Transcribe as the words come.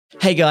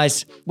Hey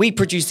guys, we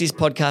produce this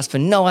podcast for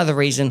no other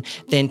reason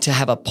than to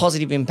have a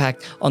positive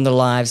impact on the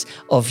lives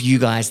of you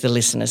guys, the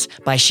listeners,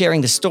 by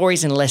sharing the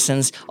stories and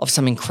lessons of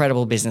some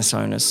incredible business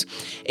owners.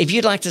 If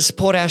you'd like to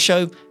support our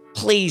show,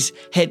 please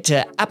head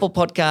to Apple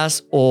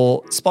Podcasts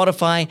or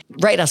Spotify,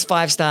 rate us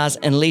 5 stars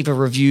and leave a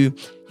review.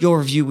 Your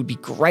review would be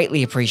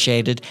greatly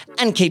appreciated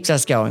and keeps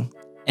us going.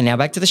 And now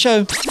back to the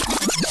show.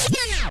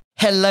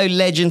 Hello,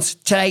 legends.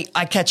 Today,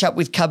 I catch up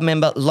with Cub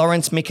member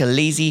Lawrence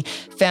Micalizzi,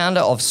 founder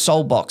of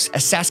SolBox, a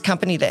SaaS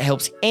company that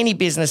helps any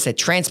business that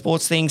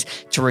transports things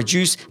to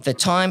reduce the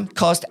time,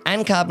 cost,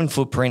 and carbon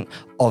footprint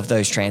of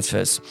those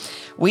transfers.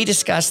 We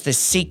discuss the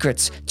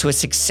secrets to a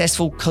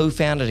successful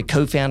co-founder to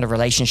co-founder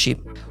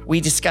relationship.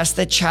 We discuss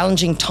the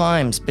challenging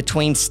times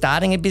between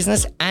starting a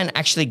business and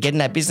actually getting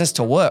that business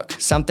to work,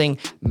 something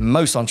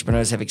most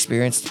entrepreneurs have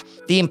experienced.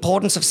 The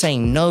importance of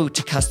saying no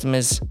to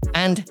customers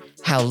and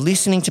how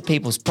listening to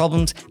people's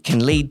problems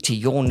can lead to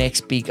your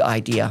next big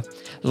idea.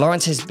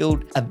 Lawrence has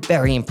built a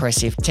very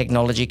impressive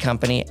technology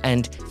company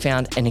and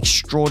found an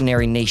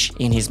extraordinary niche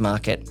in his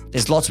market.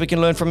 There's lots we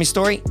can learn from his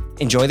story.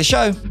 Enjoy the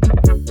show.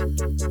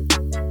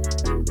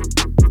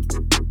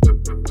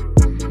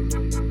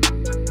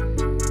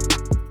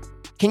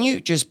 Can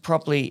you just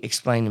properly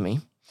explain to me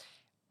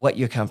what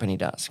your company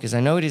does? Because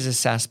I know it is a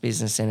SaaS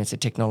business and it's a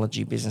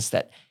technology business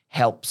that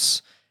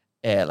helps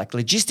like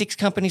logistics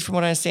companies, from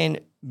what I understand,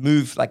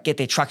 get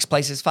their trucks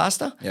places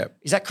faster. Yep.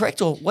 Is that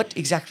correct? Or what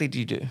exactly do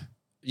you do?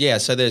 Yeah,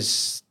 so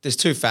there's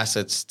 2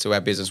 facets to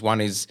our business.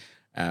 One is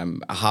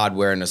a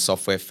hardware and a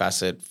software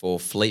facet for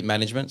fleet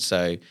management,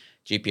 so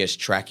GPS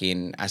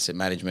tracking, asset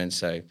management,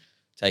 so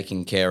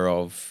taking care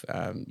of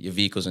your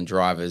vehicles and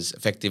drivers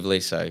effectively,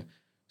 so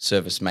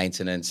service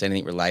maintenance,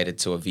 anything related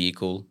to a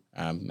vehicle,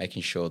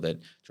 making sure that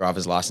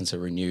driver's license are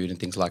renewed and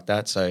things like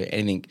that. So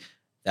anything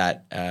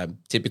that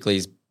typically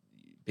has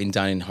been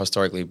done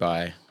historically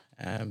by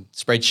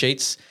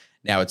spreadsheets,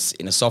 now it's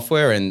in a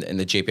software, and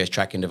the GPS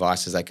tracking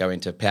devices that go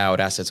into powered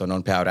assets or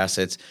non-powered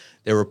assets,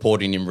 they're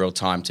reporting in real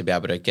time to be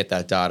able to get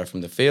that data from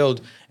the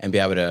field and be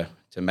able to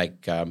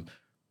make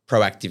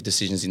proactive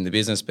decisions in the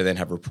business, but then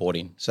have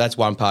reporting. So that's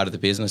one part of the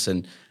business,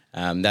 and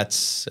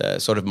that's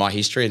sort of my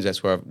history, and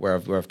that's where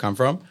I've come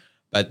from.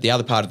 But the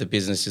other part of the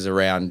business is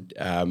around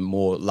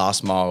more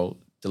last mile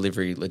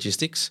delivery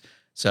logistics.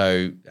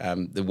 So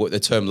the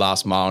term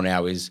last mile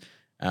now is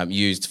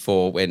used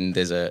for when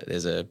there's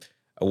a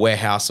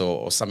warehouse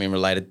or something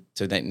related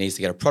to that needs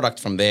to get a product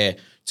from there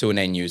to an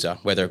end user,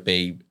 whether it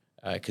be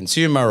a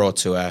consumer or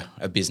to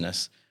a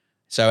business.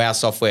 So our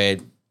software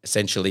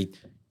essentially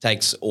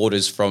takes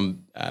orders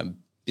from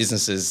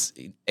businesses'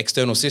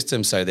 external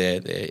systems, so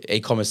their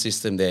e-commerce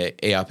system, their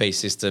ERP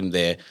system,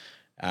 their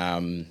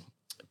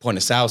point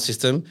of sale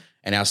system,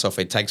 and our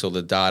software takes all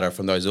the data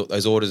from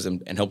those orders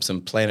and helps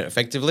them plan it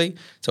effectively,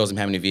 tells them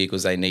how many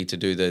vehicles they need to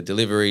do the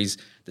deliveries,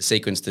 the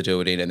sequence to do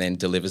it in, and then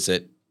delivers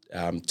it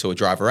to a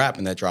driver app,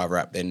 and that driver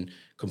app then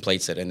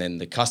completes it. And then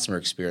the customer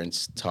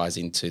experience ties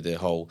into the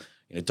whole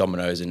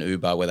Domino's and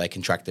Uber, where they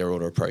can track their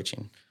order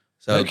approaching.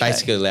 So It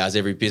basically allows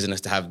every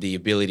business to have the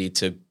ability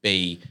to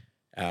be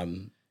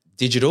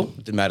digital,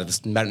 no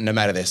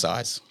matter their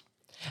size.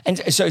 And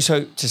so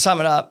to sum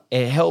it up,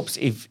 it helps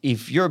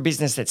if you're a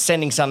business that's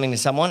sending something to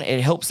someone,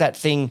 it helps that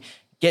thing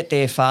get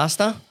there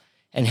faster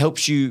and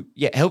helps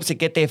it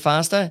get there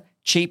faster,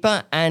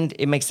 cheaper, and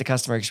it makes the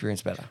customer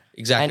experience better.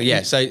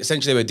 Exactly, So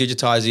essentially we're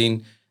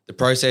digitizing the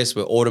process,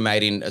 we're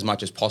automating as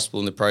much as possible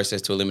in the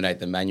process to eliminate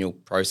the manual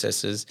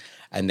processes,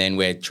 and then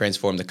we're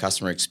transforming the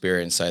customer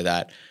experience so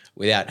that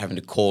without having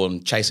to call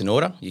and chase an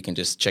order, you can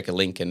just check a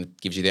link and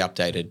it gives you the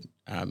updated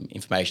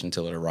information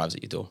until it arrives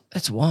at your door.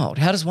 That's wild.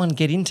 How does one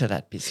get into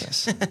that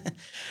business?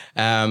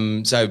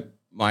 So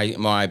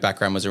my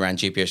background was around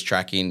GPS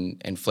tracking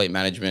and fleet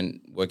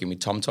management, working with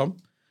TomTom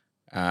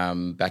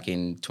back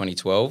in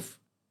 2012.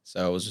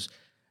 So I was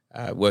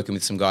working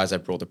with some guys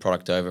that brought the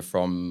product over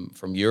from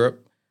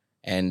Europe,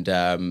 and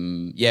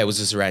it was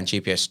just around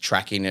GPS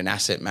tracking and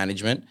asset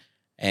management,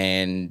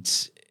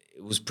 and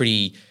it was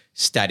pretty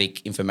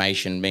static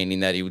information, meaning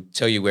that it would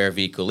tell you where a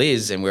vehicle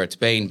is and where it's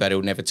been, but it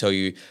would never tell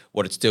you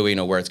what it's doing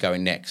or where it's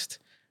going next.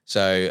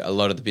 So a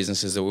lot of the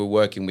businesses that we're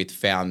working with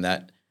found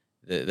that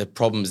the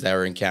problems they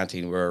were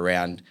encountering were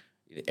around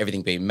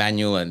everything being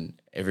manual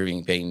and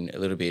everything being a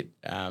little bit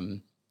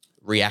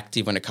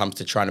reactive when it comes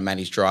to trying to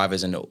manage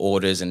drivers and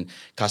orders and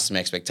customer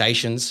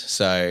expectations.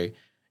 So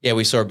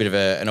we saw a bit of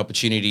an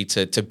opportunity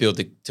to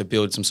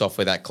build some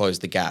software that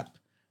closed the gap.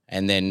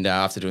 And then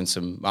after doing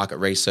some market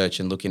research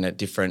and looking at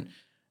different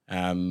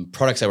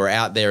products that were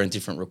out there and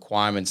different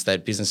requirements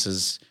that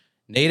businesses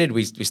needed,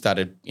 we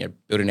started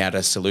building out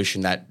a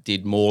solution that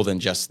did more than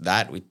just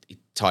that. It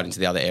tied into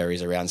the other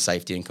areas around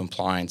safety and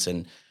compliance,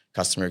 and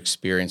customer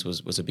experience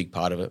was a big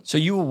part of it. So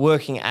you were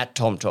working at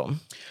TomTom?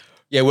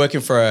 Yeah,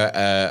 working for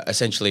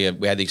essentially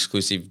we had the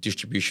exclusive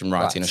distribution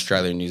rights in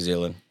Australia and New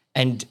Zealand.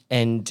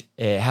 And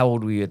how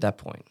old were you at that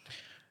point?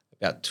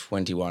 About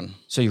 21.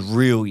 So you're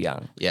real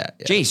young. Yeah.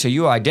 Gee, so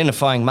you were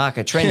identifying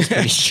market trends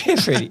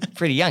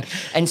pretty young.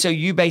 And so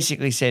you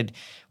basically said,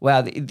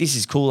 wow, this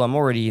is cool. I'm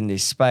already in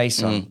this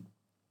space. I'm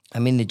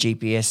in the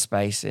GPS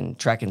space and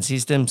tracking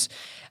systems.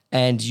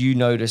 And you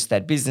noticed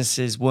that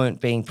businesses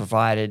weren't being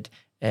provided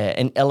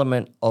an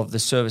element of the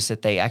service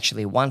that they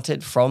actually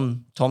wanted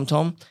from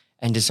TomTom,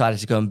 and decided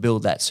to go and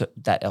build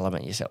that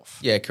element yourself.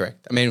 Yeah,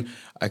 correct. I mean,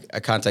 I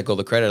can't take all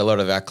the credit. A lot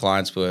of our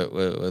clients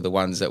were the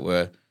ones that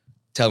were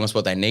telling us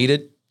what they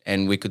needed,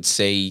 and we could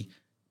see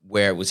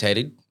where it was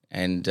headed.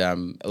 And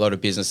a lot of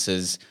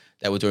businesses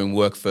that were doing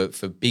work for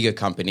bigger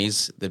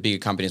companies, the bigger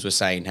companies were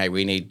saying, hey,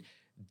 we need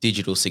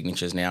digital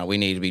signatures now. We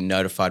need to be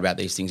notified about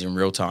these things in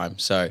real time.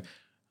 So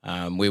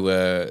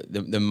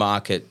the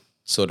market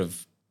sort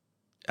of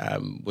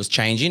was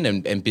changing,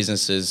 and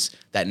businesses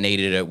that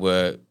needed it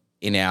were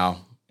in our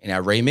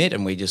remit,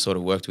 and we just sort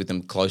of worked with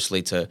them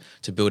closely to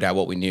build out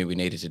what we knew we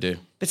needed to do.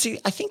 But see,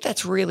 I think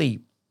that's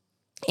really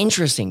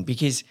interesting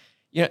because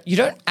you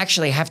don't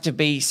actually have to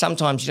be.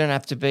 Sometimes you don't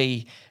have to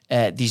be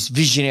this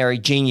visionary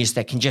genius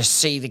that can just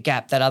see the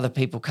gap that other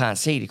people can't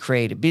see to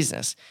create a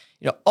business.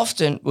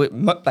 Often,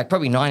 like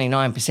probably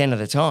 99% of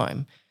the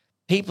time,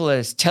 people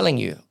are telling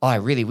you, "Oh, I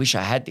really wish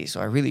I had this,"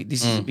 or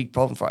this is a big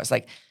problem for us.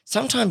 Like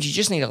sometimes you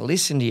just need to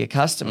listen to your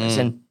customers,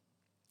 and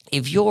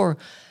if you're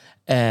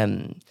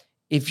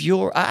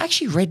I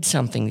actually read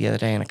something the other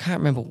day, and I can't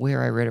remember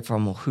where I read it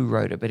from or who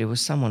wrote it, but it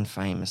was someone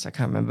famous. I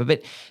can't remember.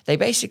 But they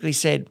basically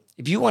said,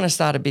 if you want to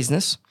start a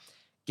business,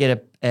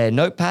 get a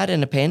notepad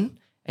and a pen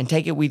and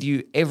take it with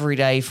you every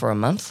day for a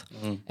month.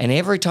 And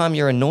every time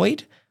you're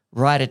annoyed,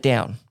 write it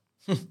down.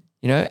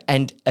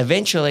 And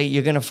eventually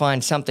you're going to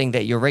find something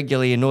that you're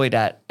regularly annoyed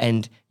at,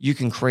 and you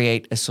can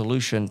create a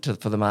solution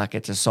for the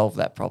market to solve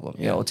that problem,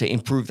 or to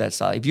improve that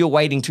style. If you're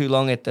waiting too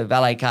long at the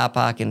valet car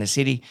park in the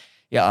city,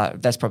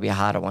 that's probably a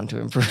harder one to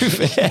improve.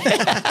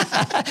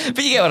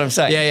 But you get what I'm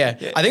saying.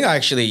 Yeah. I think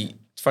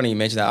it's funny you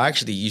mentioned that. I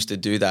actually used to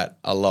do that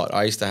a lot.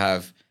 I used to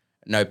have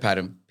a notepad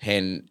and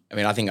pen. I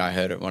mean, I think I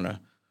heard it one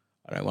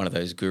of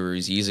those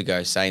gurus years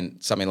ago saying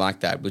something like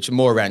that, which is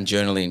more around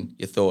journaling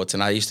your thoughts.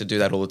 And I used to do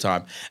that all the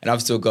time. And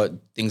I've still got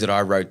things that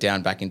I wrote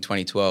down back in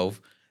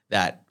 2012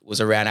 that was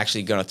around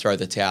actually going to throw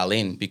the towel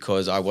in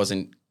because I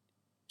wasn't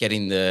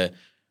getting the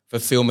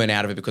fulfillment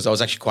out of it, because I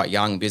was actually quite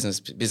young.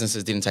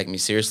 Businesses didn't take me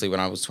seriously when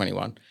I was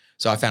 21.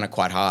 So I found it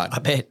quite hard. I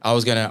bet. I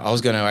was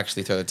gonna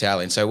actually throw the towel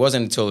in. So it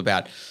wasn't until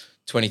about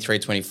 23,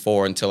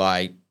 24 until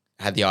I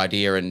had the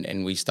idea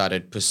and we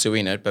started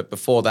pursuing it. But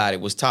before that, it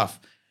was tough.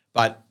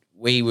 But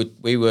we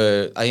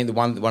were I think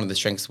one of the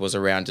strengths was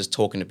around just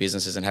talking to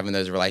businesses and having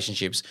those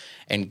relationships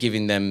and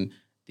giving them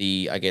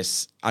the, I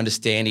guess,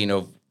 understanding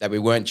of that we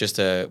weren't just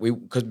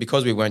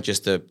because we weren't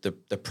just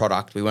the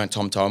product, we weren't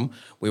TomTom,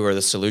 we were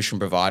the solution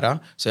provider.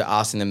 So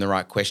asking them the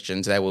right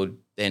questions, they would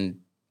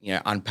then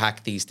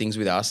unpack these things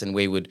with us, and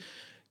we would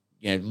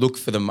look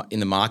for them in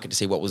the market to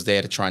see what was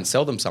there to try and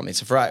sell them something.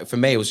 So for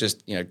me, it was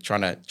just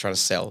trying to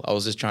sell. I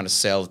was just trying to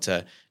sell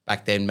to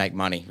back then make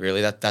money.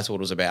 Really, that's what it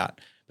was about.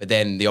 But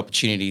then the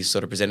opportunities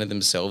sort of presented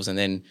themselves, and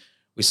then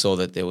we saw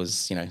that there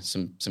was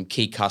some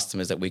key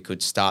customers that we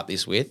could start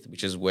this with,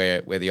 which is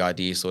where the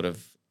idea sort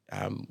of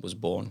was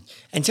born.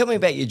 And tell me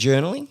about your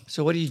journaling.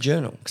 So what do you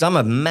journal? Because I'm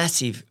a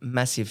massive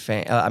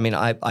fan.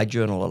 I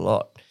journal a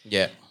lot.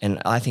 Yeah.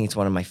 And I think it's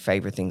one of my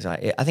favorite things. I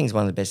think it's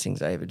one of the best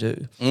things I ever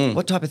do.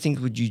 What type of things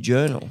would you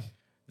journal?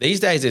 These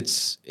days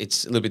it's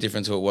a little bit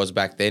different to what it was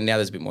back then. Now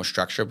there's a bit more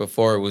structure.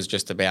 Before it was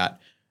just about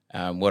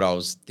what I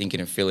was thinking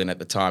and feeling at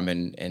the time,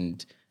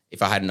 and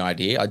if I had an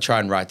idea, I'd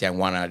try and write down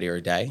one idea a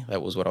day.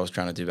 That was what I was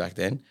trying to do back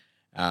then.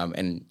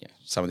 And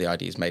some of the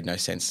ideas made no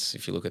sense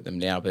if you look at them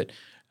now. But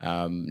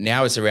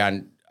now it's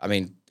around,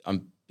 I'm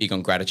big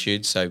on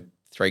gratitude. So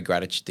 3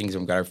 gratitude things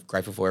I'm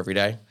grateful for every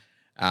day.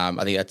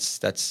 I think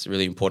that's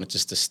really important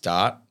just to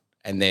start.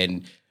 And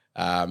then,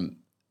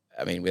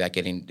 without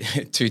getting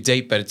too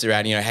deep, but it's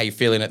around, how you're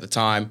feeling at the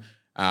time,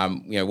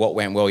 what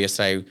went well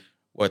yesterday,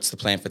 what's the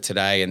plan for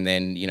today? And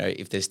then,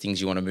 if there's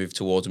things you want to move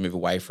towards or move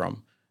away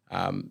from.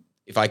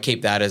 If I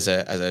keep that as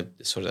a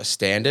sort of a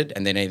standard,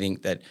 and then anything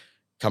that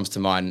comes to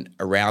mind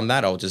around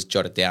that, I'll just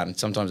jot it down.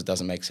 Sometimes it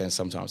doesn't make sense.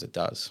 Sometimes it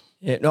does.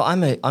 Yeah, no,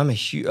 I'm a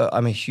huge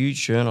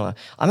journaler.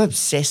 I'm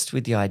obsessed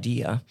with the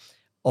idea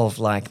of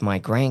like my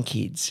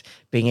grandkids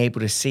being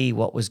able to see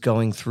what was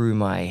going through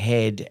my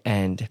head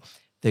and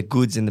the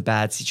goods and the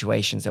bad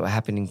situations that were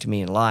happening to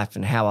me in life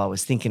and how I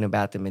was thinking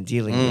about them and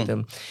dealing with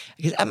them.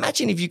 Because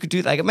imagine if you could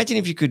do that. Imagine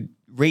if you could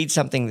read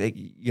something that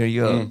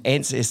your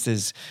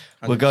ancestors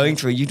were 100%. Going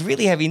through. You'd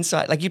really have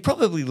insight. Like you'd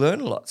probably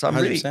learn a lot. So I'm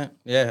 100%.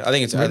 Yeah, I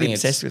think it's really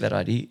obsessed with that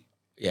idea.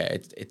 Yeah,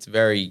 it's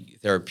very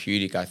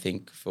therapeutic. I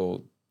think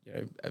for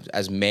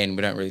as men,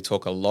 we don't really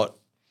talk a lot.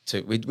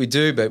 We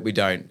do, but we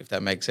don't. If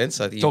that makes sense.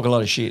 Talk a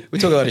lot of shit. We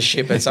talk a lot of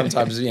shit, but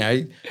sometimes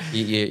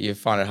you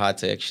find it hard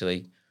to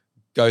actually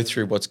go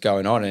through what's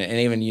going on, and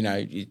even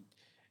you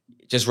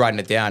just writing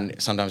it down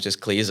sometimes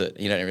just clears it.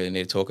 You don't really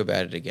need to talk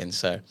about it again.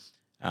 So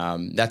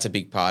that's a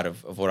big part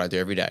of what I do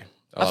every day.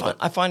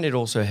 I find it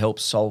also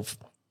helps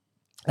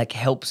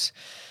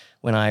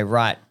when I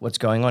write what's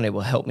going on, it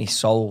will help me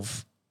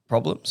solve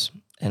problems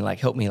and like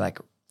help me like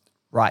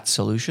write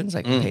solutions.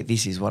 Like, okay,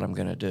 this is what I'm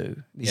going to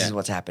do. This is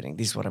what's happening.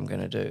 This is what I'm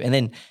going to do. And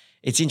then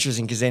it's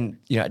interesting because then,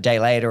 you know, a day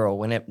later or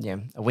whenever, you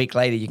know, a week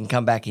later, you can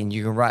come back and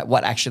you can write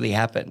what actually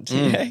happened.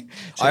 You know?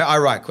 So, I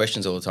write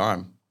questions all the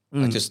time,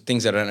 like just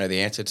things that I don't know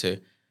the answer to.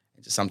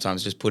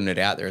 Sometimes just putting it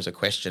out there as a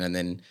question, and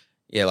then,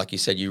 yeah, like you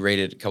said, you read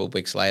it a couple of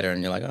weeks later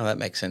and you're like, oh, that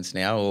makes sense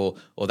now,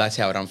 or that's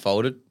how it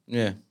unfolded.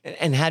 Yeah.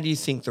 And how do you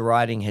think the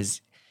writing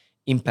has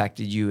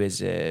impacted you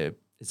as a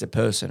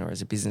person or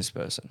as a business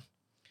person?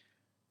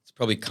 It's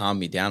probably calmed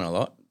me down a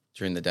lot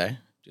during the day,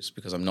 just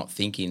because I'm not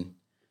thinking.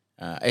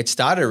 It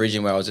started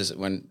originally where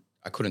when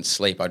I couldn't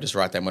sleep, I'd just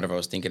write down whatever I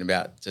was thinking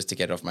about just to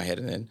get it off my head.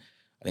 And then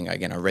I think,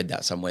 again, I read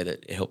that somewhere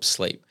that it helps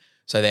sleep.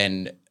 So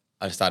then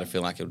I started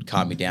feeling like it would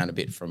calm me down a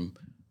bit from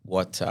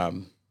what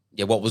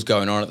was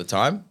going on at the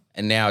time.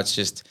 And now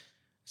it's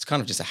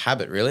kind of just a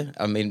habit, really.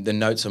 I mean, the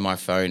notes on my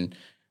phone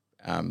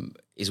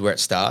is where it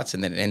starts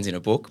and then it ends in a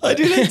book. I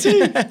do that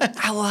too.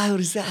 How wild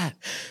is that?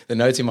 The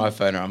notes in my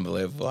phone are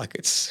unbelievable. Like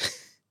it's...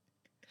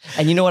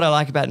 And you know what I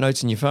like about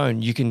notes on your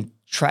phone? You can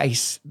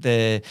trace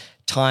the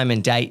time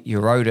and date you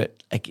wrote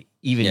it, like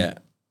even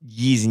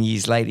years and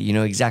years later. You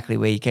know exactly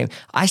where you came.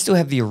 I still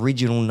have the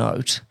original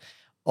note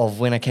of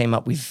when I came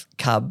up with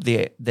Cub,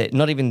 the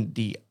not even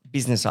the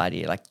business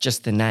idea, like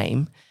just the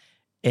name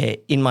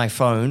in my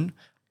phone,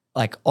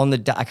 like on the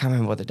I can't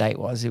remember what the date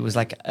was. It was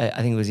like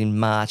I think it was in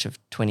March of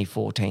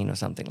 2014 or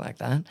something like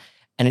that,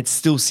 and it's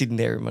still sitting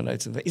there in my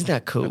notes. Isn't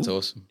that cool? That's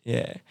awesome.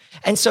 Yeah.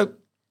 And so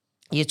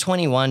you're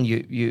 21.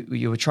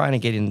 You were trying to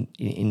get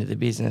into the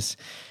business.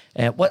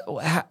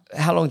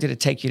 How long did it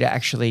take you to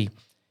actually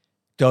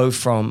go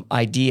from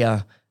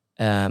idea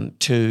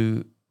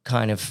to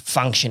kind of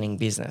functioning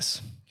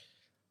business?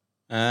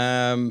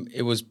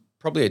 It was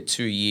probably a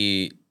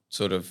 2-year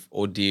sort of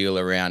ordeal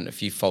around a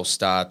few false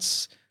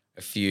starts,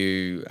 a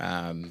few,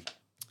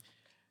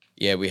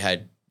 we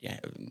had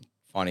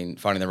finding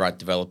the right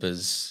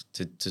developers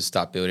to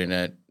start building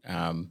it.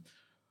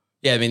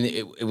 I mean,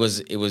 it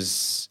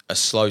was a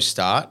slow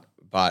start,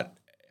 but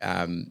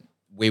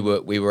we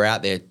were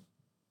out there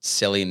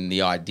selling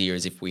the idea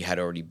as if we had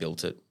already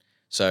built it.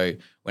 So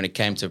when it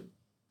came to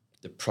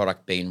the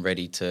product being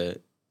ready to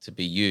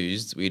be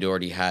used, we'd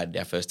already had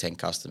our first 10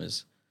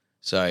 customers.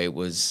 So it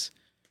was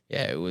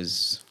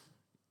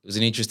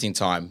an interesting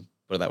time,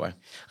 put it that way.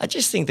 I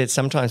just think that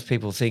sometimes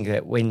people think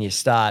that when you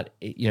start,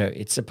 you know,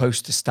 it's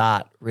supposed to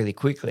start really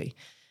quickly.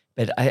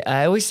 But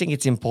I always think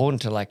it's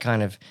important to like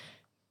kind of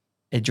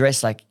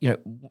address like, you know,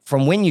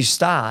 from when you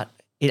start,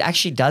 it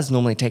actually does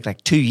normally take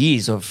like 2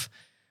 years of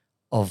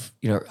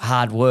you know,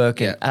 hard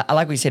work. And I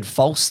like what you said,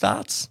 false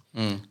starts.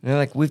 You know,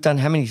 like we've done,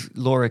 how many,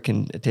 Laura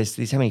can attest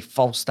to this, how many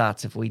false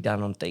starts have we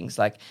done on things?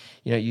 Like,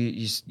 you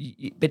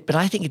know, but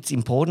I think it's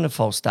important a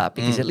false start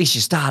because at least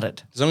you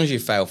started. As long as you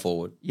fail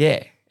forward.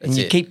 Yeah. And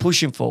you keep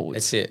pushing forward.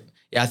 That's it.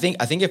 Yeah, I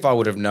think if I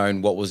would have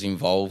known what was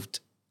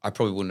involved, I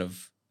probably wouldn't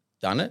have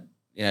done it.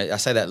 You know, I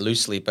say that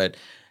loosely, but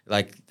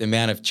like the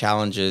amount of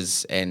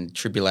challenges and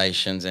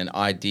tribulations and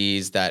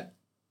ideas that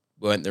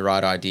weren't the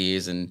right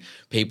ideas and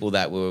people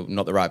that were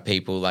not the right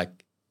people, like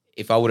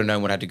if I would have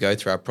known what I had to go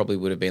through, I probably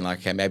would have been like,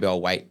 okay, maybe I'll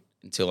wait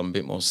until I'm a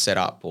bit more set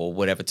up or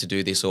whatever to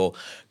do this, or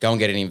go and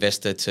get an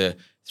investor to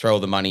throw all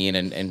the money in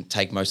and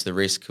take most of the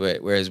risk,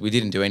 whereas we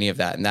didn't do any of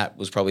that. And that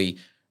was probably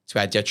to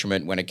our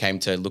detriment when it came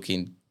to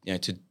looking, you know,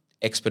 to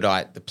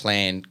expedite the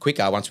plan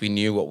quicker once we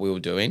knew what we were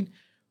doing.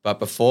 But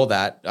before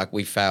that, like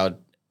we failed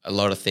a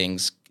lot of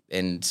things,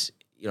 and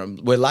you know,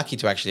 we're lucky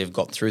to actually have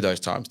got through those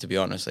times, to be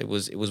honest. It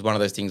was one of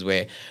those things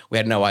where we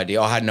had no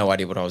idea. I had no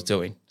idea what I was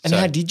doing. And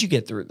how did you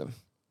get through them?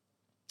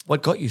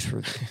 What got you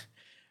through them?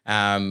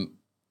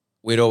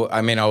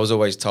 I was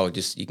always told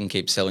just you can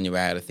keep selling your way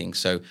out of things.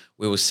 So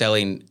we were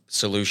selling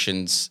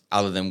solutions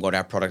other than what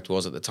our product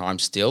was at the time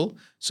still.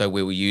 So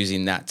we were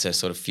using that to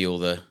sort of fuel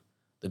the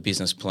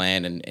business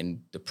plan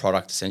and the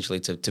product essentially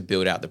to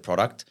build out the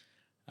product.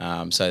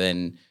 So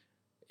then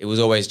it was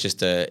always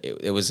just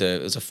it was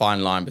a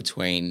fine line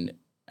between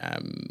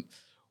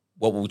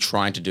what we were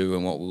trying to do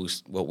and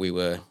what we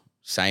were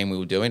saying we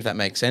were doing, if that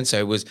makes sense. So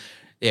it was,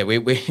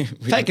 we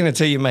taking it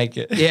till you make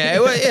it.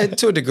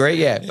 To a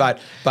degree,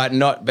 but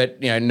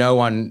you know, no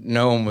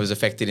one was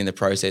affected in the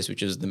process,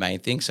 which was the main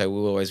thing. So we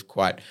were always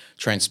quite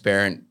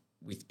transparent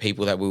with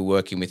people that we were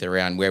working with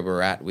around where we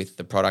were at with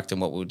the product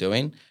and what we were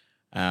doing.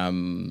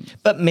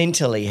 But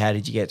mentally, how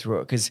did you get through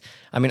it? Because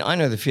I mean, I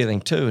know the feeling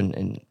too,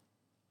 and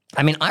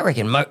I mean, I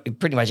reckon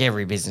pretty much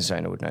every business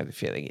owner would know the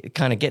feeling. It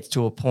kind of gets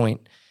to a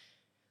point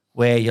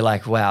where you're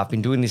like, wow, I've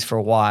been doing this for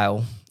a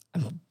while.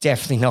 I'm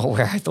definitely not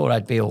where I thought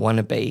I'd be or want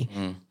to be.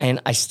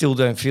 And I still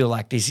don't feel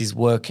like this is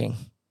working,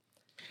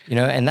 you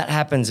know, and that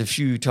happens a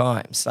few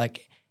times.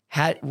 Like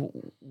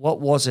what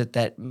was it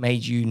that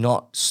made you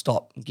not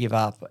stop, give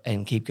up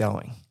and keep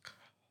going?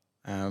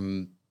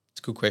 It's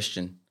a good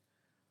question.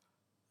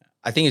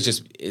 I think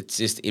it's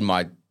just in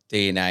my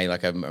DNA.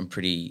 Like I'm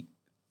pretty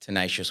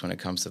tenacious when it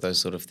comes to those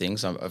sort of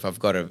things. If I've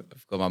got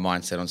my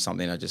mind set on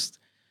something, I just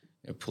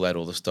pull out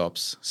all the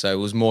stops. So it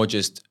was more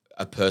just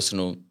a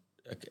personal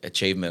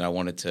achievement I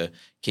wanted to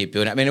keep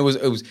building. I mean, it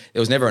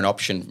was never an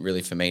option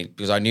really for me,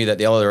 because I knew that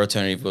the other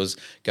alternative was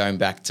going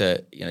back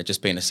to,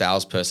 just being a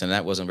salesperson. And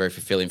that wasn't very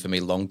fulfilling for me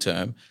long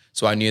term.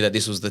 So I knew that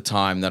this was the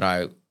time that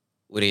I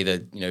would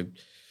either,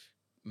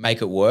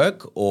 make it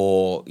work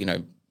or,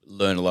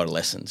 learn a lot of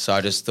lessons. So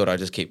I just thought I'd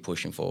just keep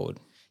pushing forward.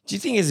 Do you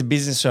think as a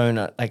business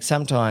owner, like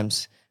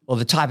sometimes, or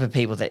the type of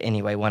people that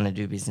anyway want to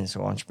do business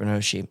or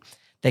entrepreneurship,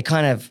 they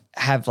kind of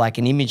have like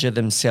an image of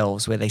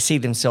themselves where they see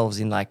themselves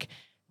in like,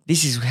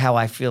 this is how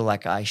I feel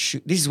like I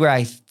should, this is where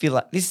I feel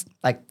like this,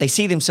 like they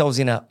see themselves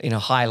in a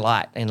high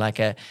light and like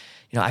I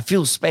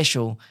feel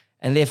special,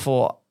 and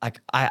therefore like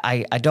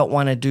I don't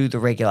want to do the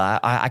regular.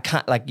 I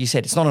can't, like you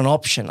said, it's not an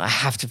option. I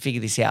have to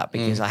figure this out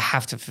because I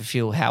have to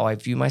fulfill how I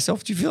view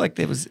myself. Do you feel like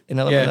there was an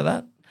element of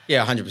that?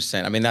 Yeah,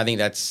 100%. I mean, I think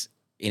that's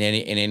in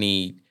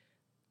any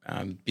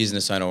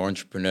business owner or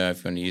entrepreneur,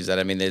 if you want to use that.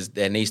 I mean,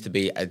 there needs to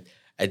be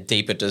a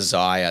deeper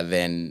desire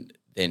than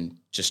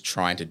just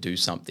trying to do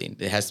something.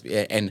 There has to be,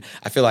 and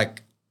I feel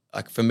like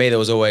for me, there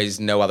was always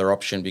no other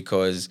option,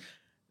 because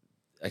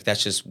like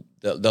that's just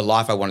the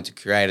life I wanted to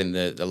create and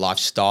the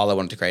lifestyle I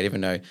wanted to create,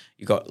 even though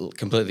you got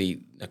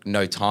completely like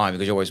no time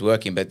because you're always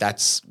working, but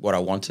that's what I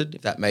wanted,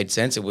 if that made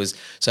sense. It was,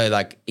 so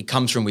like it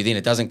comes from within.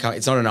 It doesn't come,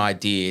 it's not an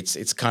idea.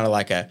 It's kind of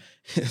like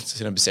it's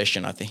an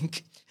obsession, I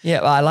think.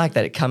 Yeah, well, I like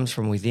that it comes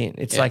from within.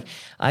 It's like,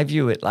 I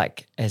view it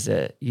like as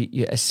a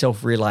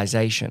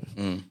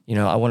self-realization.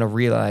 I want to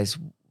realize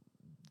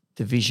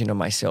the vision of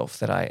myself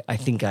that I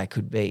think I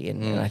could be.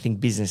 And I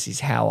think business is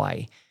how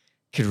I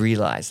could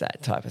realize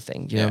that type of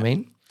thing. Do you know what I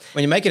mean?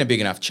 When you're making a big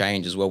enough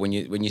change as well, when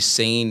you're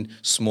seeing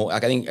small,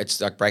 like I think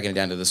it's like breaking it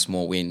down to the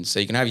small wins. So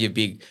you can have your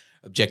big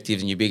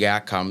objectives and your big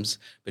outcomes,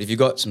 but if you've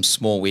got some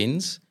small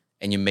wins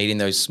and you're meeting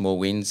those small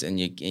wins and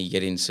you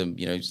get in some,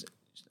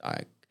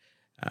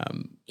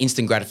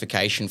 instant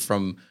gratification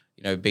from,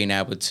 being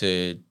able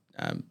to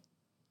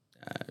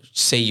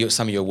see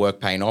some of your work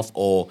paying off,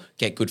 or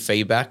get good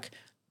feedback,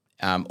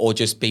 or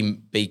just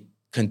be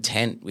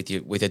content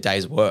with a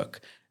day's work.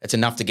 It's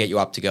enough to get you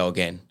up to go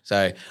again.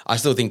 So I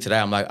still think today,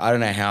 I'm like, I don't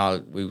know how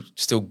we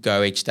still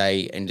go each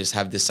day and just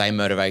have the same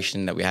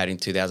motivation that we had in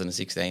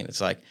 2016. It's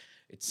like,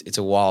 it's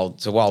a wild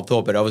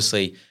thought, but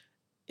obviously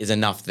is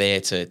enough there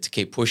to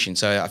keep pushing.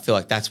 So I feel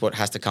like that's what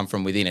has to come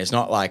from within. It's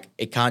not like,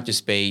 it can't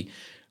just be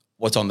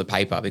what's on the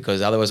paper,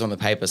 because otherwise on the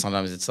paper,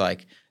 sometimes it's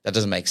like, that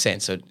doesn't make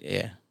sense. So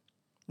yeah.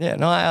 Yeah,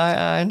 no,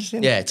 I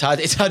understand. Yeah, it's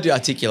hard to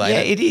articulate.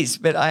 Yeah, it is,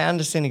 but I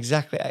understand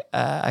exactly.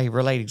 I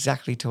relate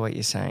exactly to what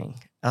you're saying.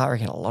 I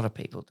reckon a lot of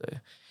people do.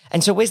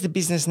 And so where's the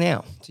business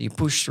now? So you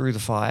push through the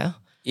fire.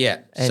 Yeah.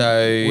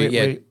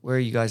 And where are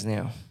you guys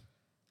now?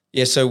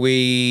 Yeah, so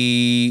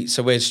we're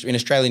in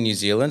Australia and New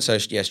Zealand. So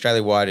yeah,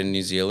 Australia-wide and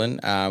New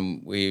Zealand.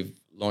 We've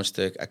launched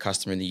a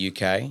customer in the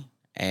UK,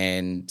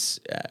 and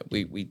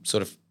we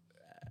sort of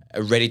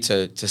are ready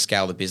to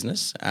scale the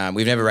business.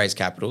 We've never raised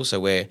capital, so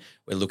we're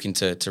looking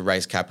to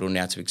raise capital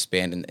now to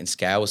expand and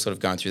scale. We're sort of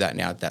going through that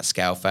now, that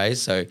scale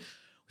phase. So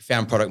we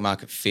found product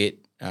market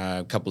fit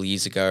a couple of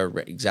years ago,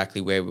 exactly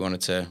where we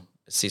wanted to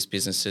assist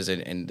businesses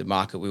and the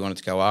market we wanted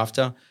to go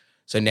after.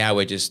 So now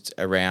we're just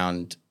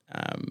around,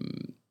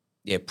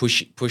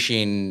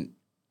 pushing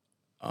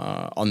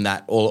on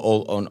that,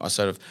 all on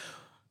sort of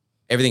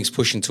everything's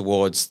pushing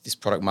towards this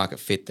product market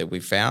fit that we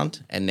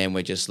found. And then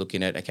we're just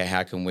looking at, okay,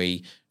 how can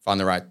we find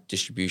the right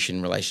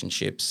distribution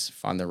relationships,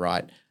 find the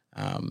right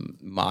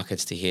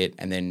markets to hit,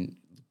 and then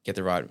get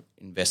the right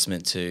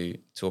investment to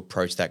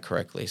approach that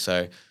correctly.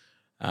 So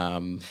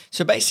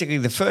basically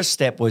the first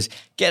step was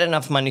get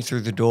enough money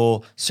through the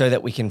door so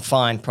that we can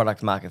find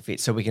product market fit,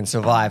 so we can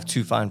survive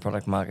to find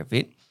product market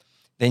fit.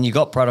 Then you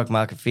got product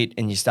market fit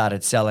and you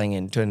started selling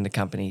and turning the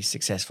company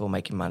successful,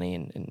 making money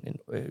and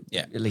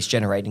at least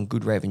generating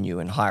good revenue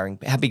and hiring.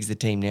 How big's the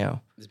team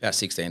now? There's about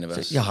 16 of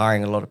us. So you're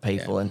hiring a lot of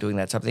people and doing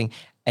that type of thing.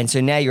 And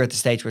so now you're at the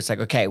stage where it's like,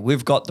 okay,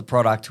 we've got the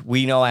product,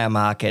 we know our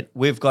market,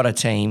 we've got a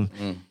team,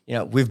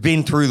 we've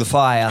been through the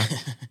fire.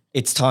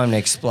 It's time to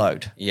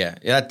explode. Yeah,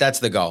 that's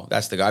the goal.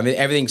 That's the goal. I mean,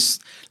 everything's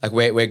like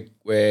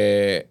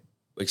we're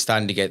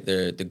starting to get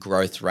the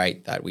growth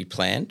rate that we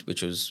planned,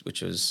 which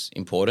was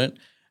important.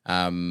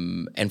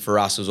 And for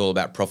us, it was all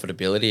about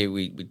profitability.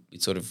 We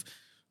sort of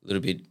a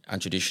little bit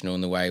untraditional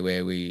in the way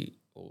where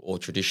or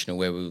traditional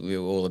where we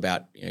were all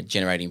about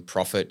generating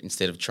profit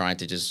instead of trying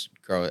to just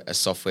grow a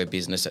software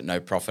business at no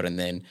profit and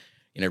then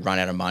run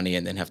out of money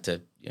and then have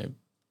to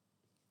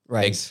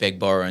beg,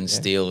 borrow, and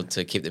steal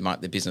to keep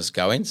the business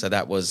going. So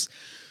that was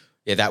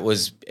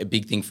a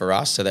big thing for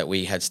us, so that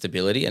we had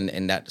stability,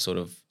 and that sort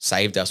of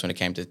saved us when it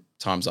came to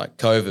times like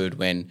COVID,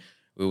 when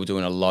we were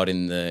doing a lot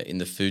in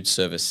the food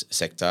service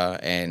sector,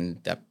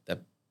 and that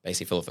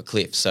basically fell off a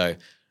cliff. So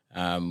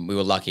we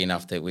were lucky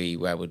enough that we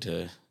were able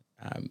to,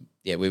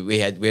 we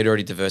had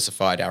already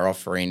diversified our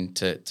offering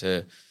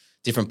to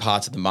different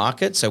parts of the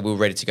market, so we were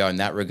ready to go in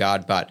that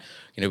regard. But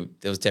there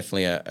was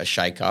definitely a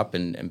shake up,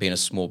 and being a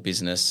small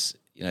business,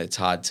 it's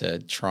hard to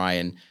try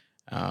and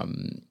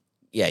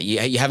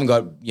you haven't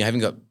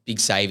got big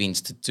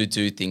savings to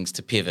do things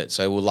to pivot.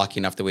 So we're lucky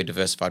enough that we're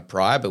diversified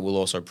prior, but we're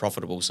also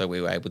profitable. So we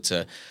were able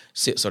to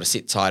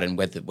sit tight and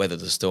weather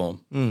the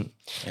storm. Yeah.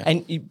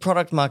 And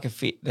product market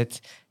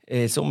fit,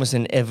 it's almost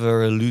an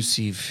ever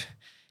elusive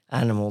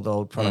animal, the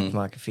old product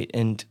market fit.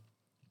 And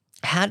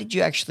how did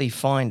you actually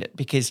find it?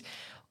 Because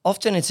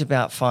often it's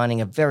about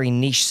finding a very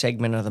niche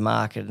segment of the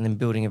market and then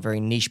building a very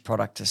niche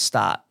product to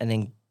start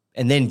and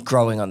then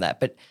growing on that.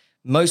 But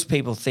most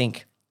people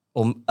think,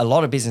 or a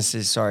lot of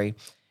businesses,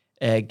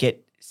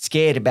 get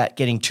scared about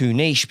getting too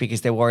niche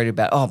because they're worried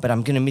about, but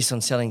I'm going to miss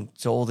on selling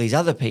to all these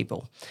other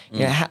people.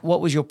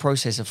 What was your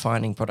process of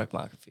finding product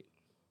market fit?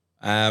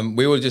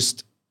 We were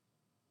just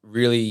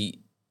really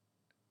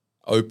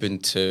open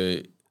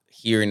to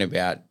hearing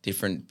about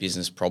different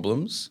business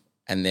problems,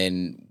 and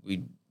then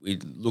we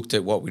looked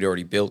at what we'd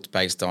already built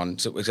based on.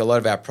 So a lot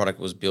of our product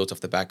was built off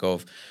the back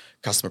of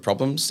customer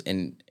problems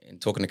and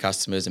talking to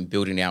customers and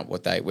building out where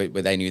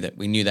they knew that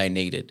we knew they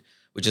needed,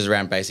 which is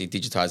around basically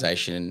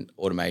digitization and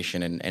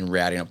automation and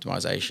routing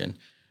optimization.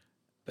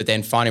 But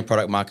then finding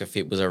product market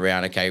fit was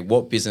around, okay,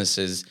 what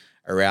businesses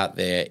are out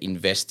there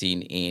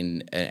investing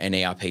in an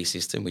ERP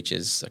system, which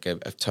is like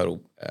a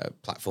total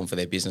platform for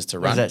their business to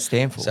run. What does that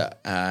stand for? So,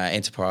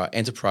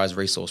 enterprise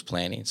resource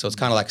planning. So it's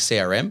kind of like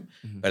CRM,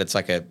 but it's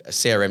like a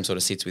CRM sort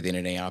of sits within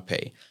an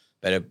ERP.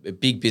 But a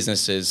big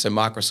businesses, so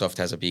Microsoft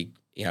has a big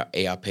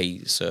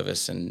ERP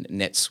service, and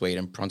NetSuite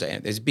and Pronto.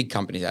 And there's big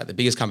companies out there. The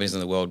biggest companies in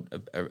the world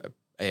are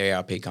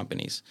ERP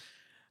companies,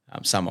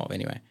 some of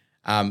anyway.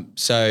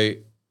 So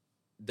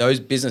those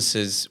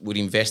businesses would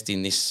invest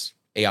in this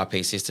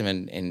ERP system,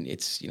 and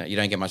it's you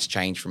don't get much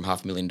change from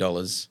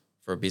 $500,000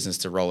 for a business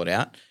to roll it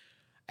out,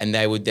 and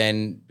they would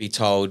then be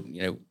told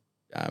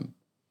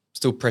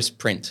still press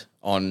print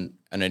on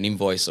an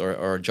invoice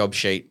or a job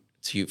sheet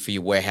for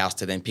your warehouse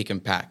to then pick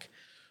and pack.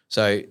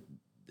 So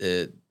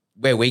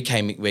where we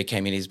came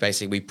in is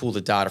basically we pull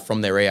the data from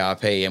their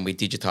ERP and we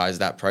digitize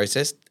that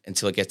process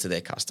until it gets to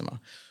their customer.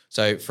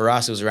 So for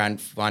us, it was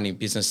around finding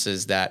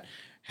businesses that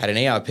had an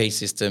ERP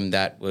system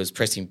that was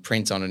pressing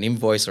print on an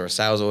invoice or a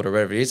sales order,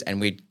 whatever it is,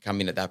 and we'd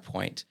come in at that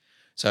point.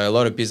 So a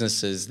lot of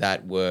businesses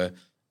that were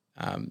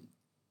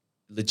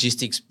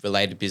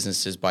logistics-related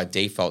businesses by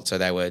default, so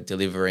they were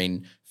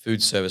delivering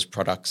food service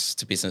products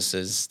to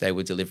businesses, they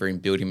were delivering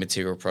building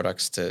material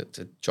products to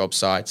job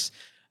sites,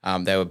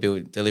 they were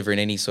delivering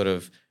any sort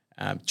of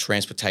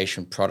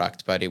transportation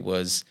product, but it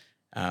was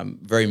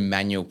very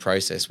manual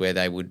process where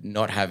they would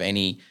not have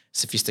any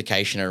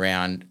sophistication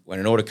around when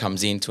an order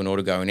comes in to an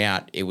order going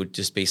out. It would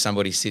just be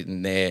somebody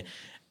sitting there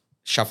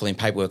shuffling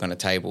paperwork on a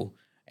table,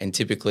 and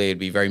typically it'd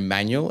be very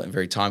manual and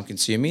very time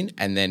consuming.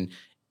 And then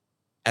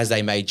as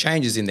they made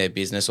changes in their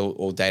business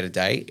or day to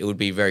day, it would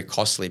be very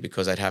costly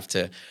because they'd have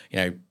to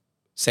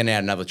send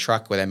out another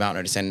truck where they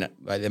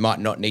might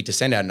not need to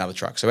send out another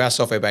truck. So our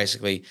software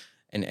basically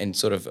and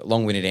sort of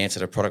long-winded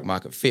answer to product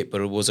market fit, but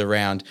it was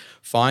around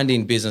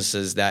finding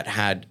businesses that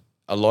had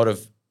a lot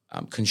of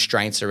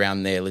constraints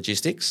around their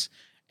logistics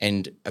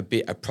and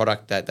a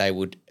product that they've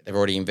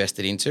already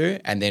invested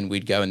into, and then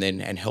we'd go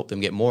and help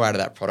them get more out of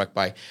that product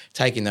by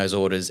taking those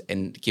orders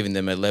and giving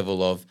them a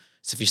level of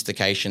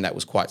sophistication that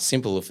was quite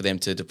simple for them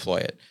to deploy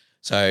it.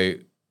 So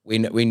we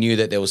knew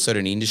that there were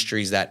certain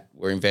industries that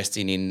were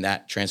investing in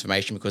that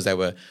transformation because they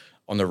were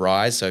on the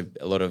rise. So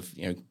a lot of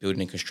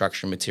building and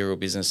construction material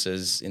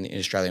businesses in the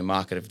Australian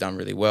market have done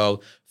really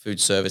well.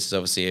 Food service is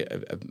obviously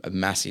a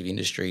massive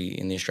industry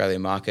in the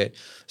Australian market.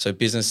 So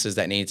businesses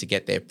that needed to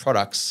get their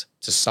products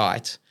to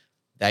site,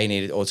 they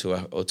needed or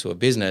to a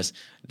business,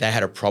 they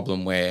had a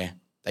problem where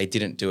they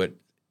didn't do it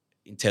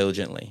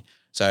intelligently.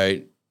 So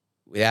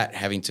without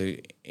having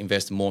to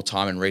invest more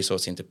time and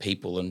resource into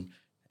people and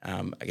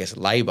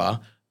labor,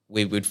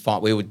 we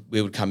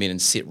would come in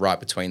and sit right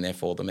between there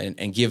for them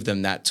and give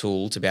them that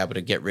tool to be able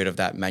to get rid of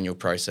that manual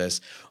process,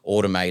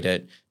 automate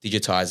it,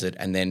 digitize it,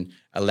 and then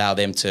allow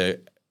them to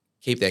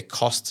keep their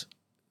cost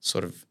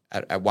sort of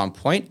at one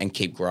point and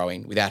keep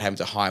growing without having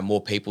to hire more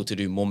people to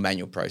do more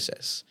manual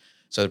process.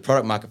 So the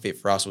product market fit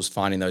for us was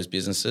finding those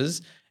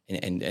businesses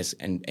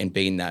and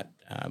being that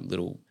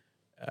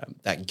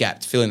that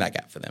gap, filling that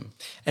gap for them.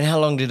 And how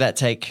long did that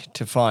take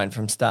to find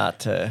from start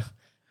to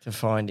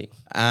finding?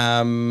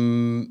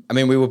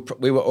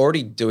 We were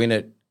already doing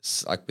it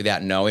like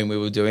without knowing we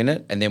were doing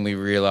it, and then we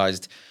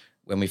realized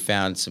when we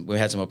had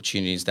some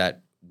opportunities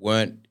that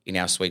weren't in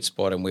our sweet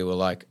spot, and we were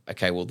like,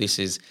 okay, well, this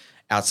is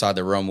outside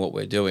the realm what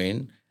we're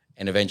doing.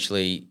 And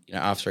eventually,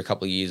 after a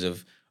couple of years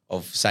of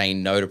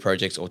saying no to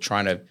projects or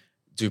trying to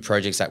do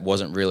projects that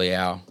wasn't really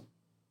our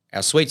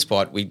sweet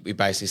spot, we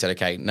basically said,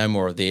 okay, no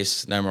more of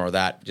this, no more of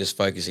that, just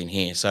focusing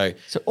here. So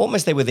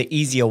almost they were the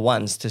easier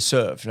ones to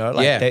serve,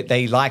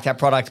 They liked our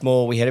product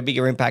more. We had a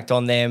bigger impact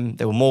on them.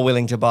 They were more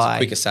willing to buy.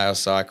 Quicker sales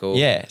cycle.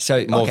 Yeah.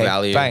 So more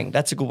value. Bang,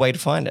 that's a good way to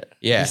find it.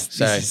 Yeah.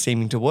 This is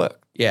seeming to work.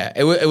 Yeah.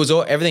 It was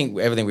all, everything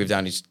we've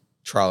done is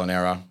trial and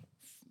error,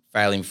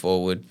 failing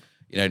forward,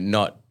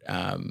 not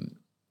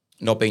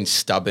being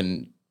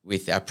stubborn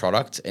with our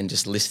product and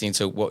just listening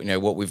to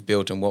what we've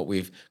built and what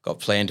we've got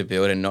planned to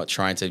build and not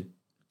trying to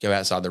go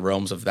outside the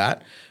realms of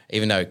that,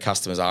 even though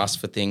customers ask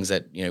for things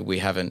that, we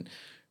haven't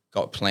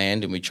got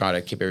planned, and we try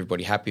to keep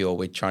everybody happy, or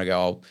we try to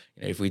go,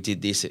 if we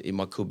did this, it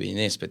might could be in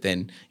this, but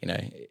then,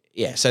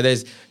 so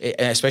there's,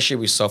 especially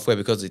with software,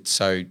 because it's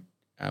so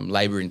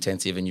labor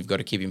intensive and you've got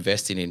to keep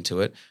investing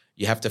into it,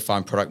 you have to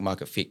find product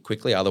market fit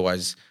quickly.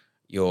 Otherwise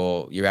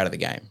you're out of the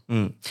game.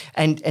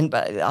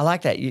 But I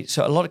like that.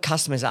 So a lot of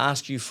customers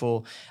ask you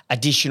for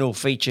additional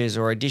features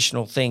or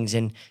additional things,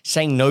 and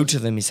saying no to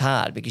them is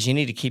hard because you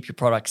need to keep your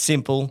product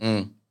simple,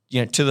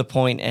 to the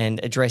point,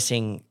 and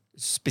addressing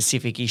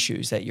specific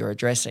issues that you're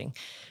addressing.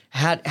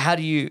 How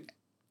do you?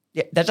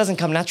 That doesn't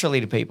come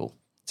naturally to people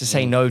to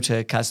say no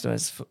to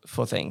customers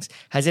for things.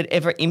 Has it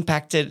ever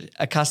impacted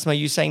a customer,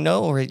 you saying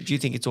no, or do you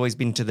think it's always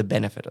been to the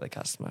benefit of the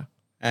customer?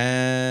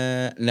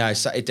 No,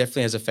 so it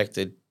definitely has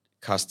affected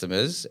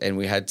customers, and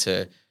we had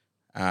to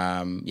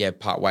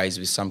part ways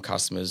with some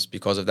customers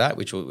because of that,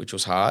 which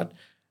was hard,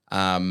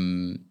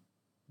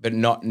 but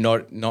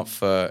not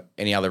for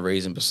any other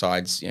reason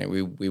besides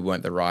we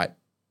weren't the right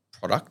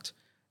product.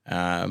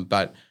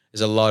 But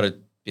there's a lot of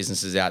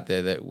businesses out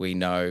there that we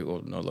know,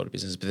 or not a lot of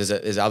businesses, but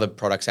there's other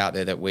products out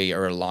there that we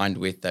are aligned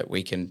with that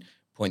we can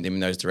point them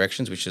in those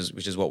directions, which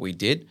is what we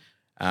did.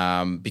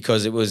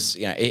 Because it was,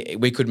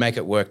 we could make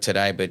it work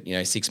today, but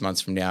 6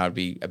 months from now it'd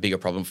be a bigger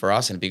problem for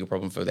us and a bigger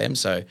problem for them.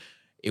 So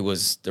it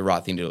was the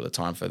right thing to do at the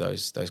time for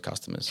those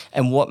customers.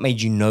 And what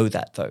made you know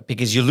that though?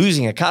 Because you're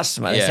losing a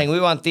customer. They're saying, we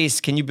want this.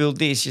 Can you build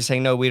this? You're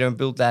saying, no, we don't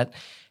build that.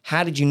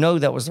 How did you know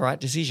that was the right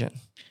decision?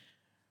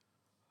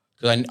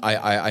 Because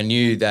I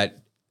knew that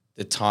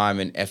the time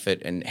and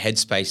effort and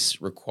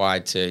headspace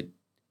required to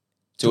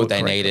do what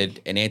they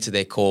needed and answer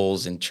their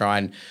calls and try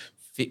and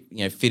fit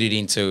it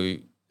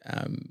into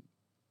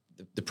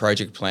the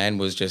project plan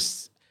was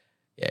just,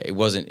 it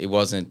wasn't the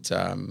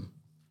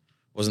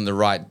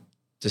right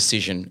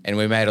decision. And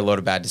we made a lot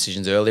of bad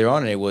decisions earlier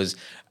on, and it was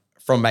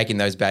from making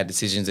those bad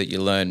decisions that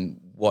you learn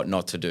what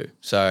not to do.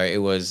 So it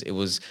was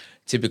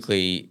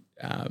typically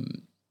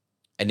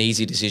an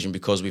easy decision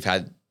because we've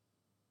had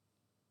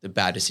the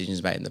bad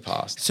decisions made in the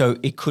past. So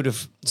it could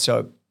have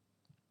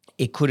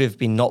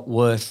been not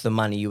worth the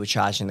money you were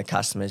charging the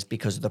customers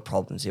because of the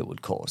problems it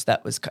would cause.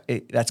 That's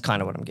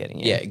kind of what I'm getting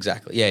at. Yeah,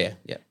 exactly. Yeah.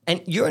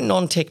 And you're a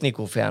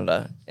non-technical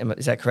founder,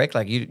 is that correct?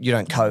 Like you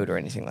don't code or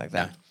anything like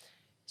that. No.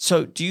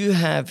 So do you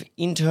have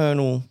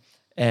internal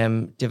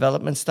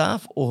development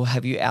staff, or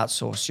have you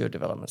outsourced your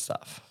development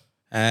staff?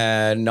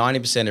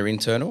 90% are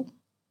internal,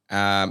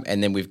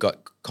 and then we've got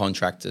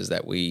contractors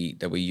that we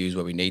use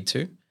where we need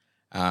to,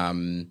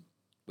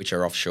 which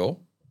are offshore.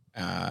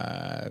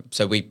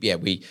 So we've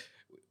got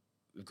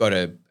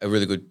some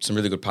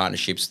really good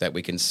partnerships that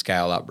we can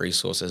scale up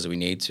resources as we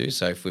need to.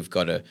 So if we've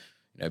got a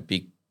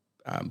big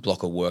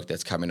block of work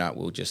that's coming up,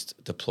 we'll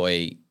just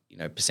deploy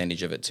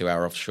percentage of it to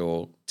our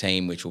offshore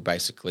team, which will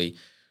basically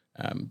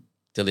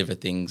deliver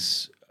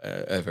things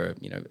over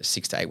a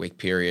 6 to 8 week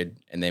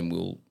period, and then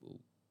we'll.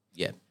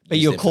 But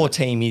your core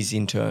team is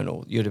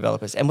internal, your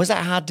developers. And was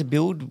that hard to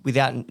build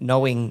without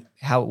knowing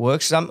how it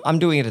works? I'm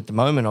doing it at the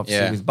moment,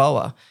 obviously, with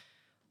Boa.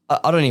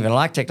 I don't even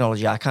like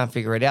technology. I can't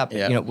figure it out.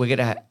 But we're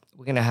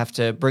gonna have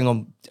to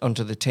bring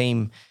onto the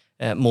team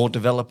more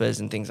developers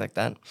and things like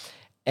that.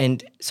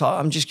 And so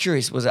I'm just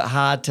curious, was it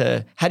hard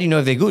to? How do you know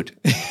if they're good?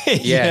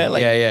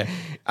 Yeah.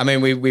 I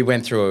mean, we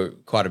went through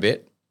quite a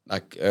bit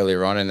like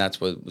earlier on, and that's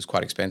what was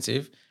quite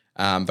expensive.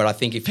 But I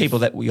think if people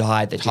that you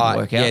hired that didn't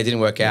work out, it didn't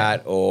work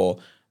out, or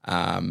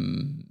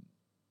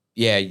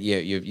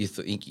you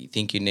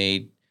think you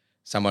need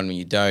someone when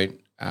you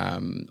don't,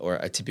 or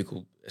a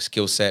typical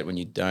skill set when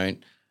you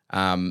don't.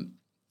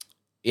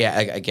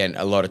 Again,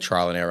 a lot of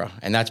trial and error,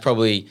 and that's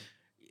probably.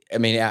 I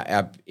mean,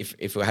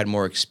 if we had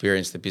more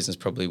experience, the business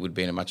probably would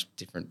be in a much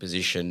different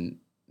position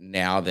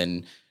now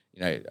than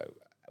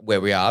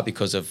where we are,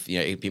 because of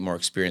a bit more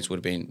experience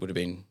would have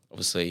been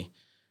obviously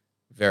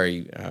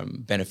very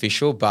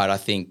beneficial. But I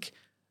think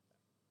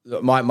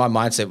my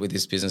mindset with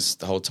this business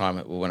the whole time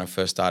when I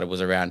first started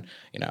was around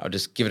I'll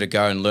just give it a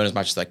go and learn as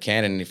much as I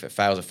can, and if it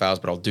fails, it fails.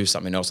 But I'll do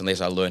something else unless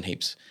I learn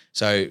heaps.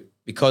 So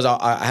because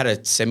I had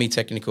a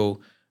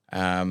semi-technical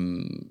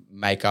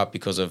makeup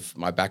because of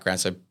my background.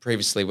 So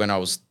previously, when I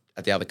was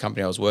at the other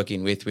company I was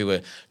working with, we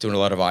were doing a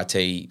lot of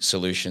IT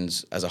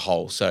solutions as a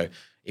whole. So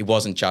it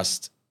wasn't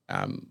just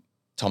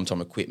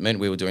TomTom equipment.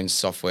 We were doing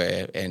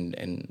software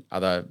and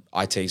other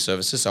IT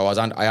services. So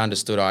I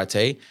understood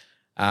IT,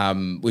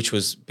 which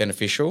was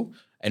beneficial.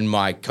 And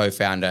my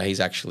co-founder, he's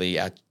actually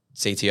a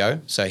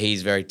CTO. So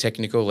he's very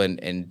technical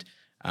and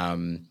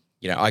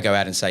I go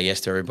out and say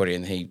yes to everybody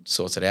and he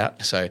sorts it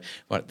out. So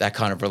that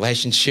kind of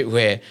relationship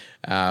where,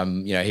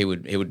 he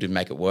would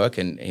make it work,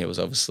 and he was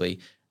obviously,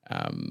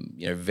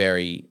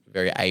 very,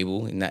 very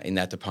able in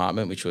that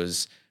department, which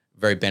was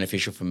very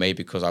beneficial for me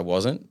because I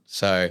wasn't.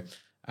 So,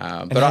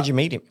 but how'd you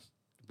meet him?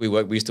 We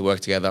used to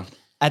work together.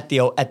 at the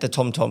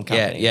TomTom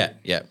company.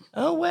 Yeah.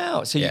 Oh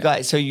wow! So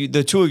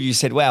the two of you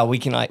said, "Wow, we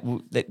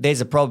can. There's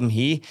a problem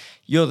here.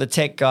 You're the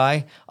tech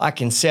guy. I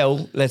can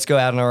sell. Let's go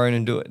out on our own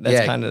and do it."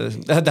 That's kind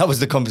of that was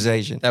the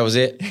conversation. That was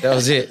it.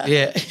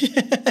 Yeah.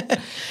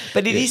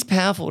 But it is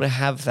powerful to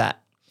have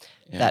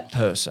that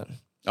person.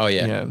 Oh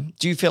yeah. You know,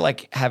 do you feel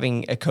like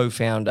having a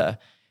co-founder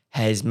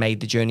has made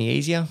the journey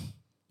easier?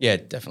 Yeah,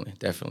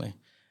 definitely.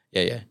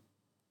 Yeah.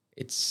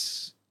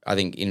 It's, I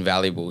think,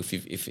 invaluable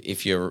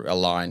if you're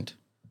aligned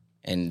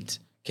and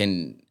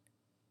can,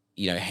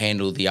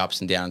 handle the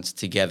ups and downs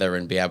together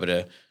and be able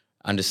to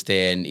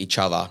understand each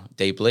other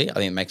deeply. I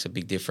think it makes a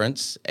big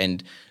difference,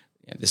 and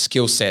the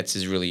skill sets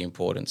is really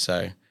important.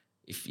 So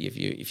if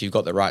you've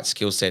got the right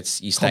skill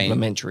sets, you stay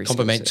complementary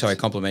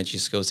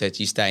skill sets.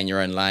 You stay in your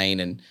own lane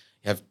and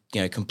you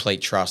have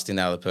complete trust in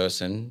the other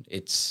person.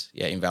 It's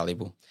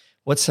invaluable.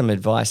 What's some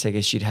advice I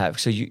guess you'd have?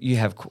 So you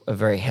have a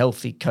very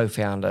healthy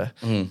co-founder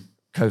to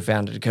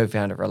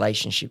co-founder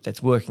relationship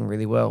that's working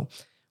really well.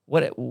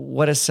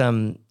 What's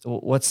some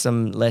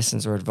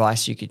lessons or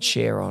advice you could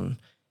share on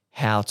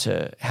how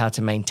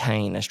to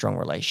maintain a strong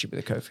relationship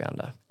with a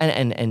co-founder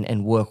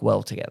and work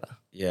well together?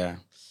 Yeah.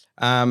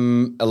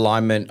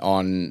 Alignment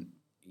on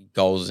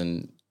goals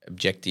and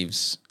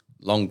objectives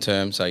long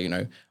term. So,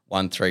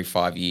 1, 3,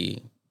 5 year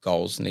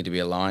goals need to be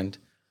aligned.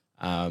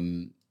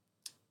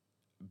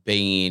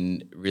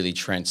 Being really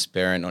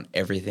transparent on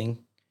everything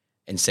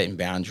and setting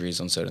boundaries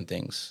on certain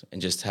things,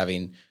 and just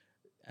having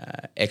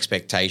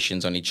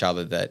expectations on each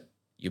other that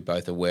you're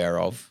both aware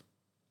of,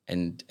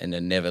 and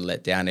then never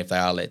let down. If they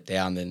are let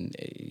down, then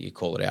you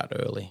call it out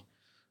early.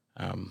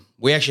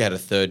 We actually had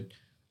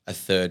a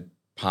third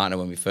partner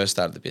when we first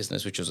started the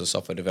business, which was a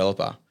software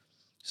developer.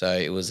 So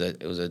it was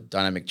a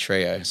dynamic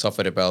trio: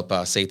 software developer,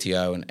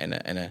 CTO, and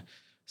a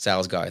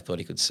sales guy. I thought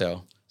he could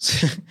sell.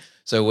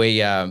 So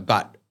we,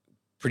 but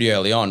pretty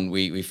early on,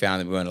 we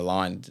found that we weren't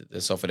aligned.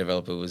 The software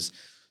developer was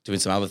doing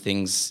some other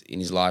things in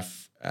his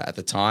life at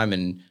the time,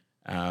 and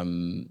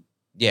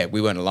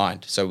we weren't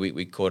aligned. So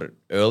we caught it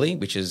early,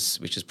 which is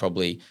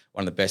probably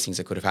one of the best things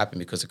that could have happened,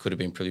 because it could have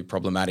been pretty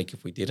problematic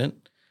if we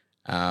didn't.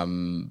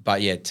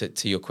 But yeah,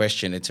 to your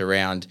question, it's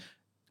around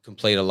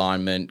complete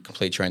alignment,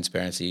 complete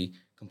transparency,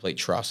 complete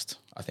trust,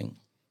 I think.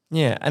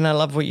 Yeah, and I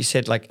love what you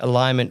said, like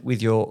alignment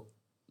with your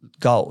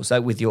goals,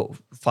 like with your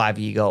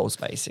 5-year goals,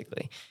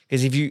 basically.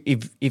 Because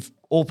if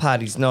all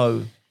parties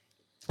know,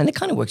 and it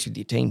kind of works with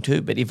your team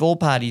too, but if all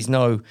parties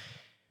know,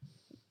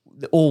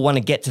 all want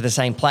to get to the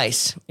same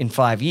place in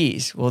 5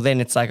 years, well,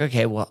 then it's like,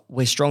 okay, well,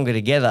 we're stronger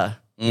together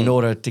in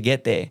order to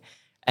get there,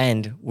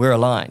 and we're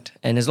aligned.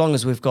 And as long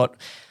as we've got,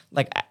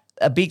 like,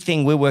 a big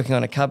thing we're working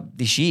on at Cub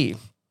this year,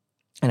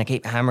 and I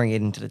keep hammering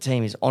it into the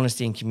team, is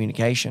honesty and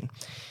communication.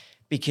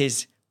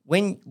 Because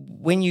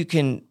when you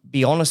can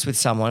be honest with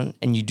someone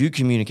and you do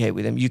communicate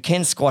with them, you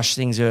can squash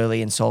things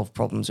early and solve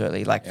problems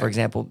early. Like, for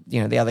example,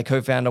 the other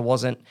co-founder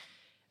wasn't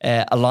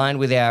aligned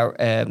with our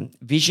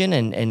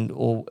vision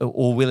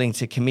or willing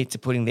to commit to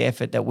putting the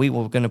effort that we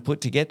were going to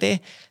put to get there.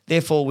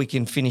 Therefore, we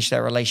can finish that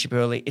relationship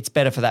early. It's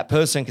better for that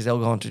person because they'll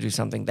go on to do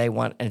something they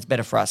want, and it's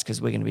better for us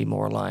because we're going to be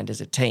more aligned as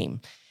a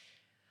team.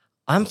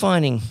 I'm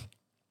finding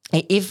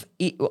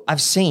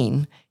I've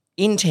seen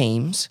in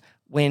teams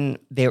when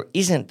there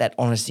isn't that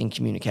honesty and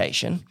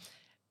communication,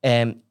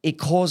 it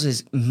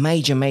causes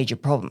major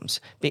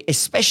problems,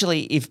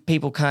 especially if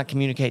people can't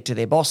communicate to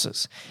their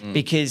bosses.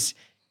 Because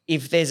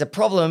if there's a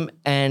problem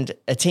and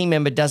a team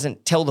member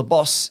doesn't tell the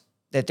boss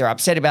that they're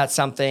upset about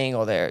something,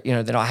 or they're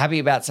not happy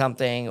about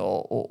something,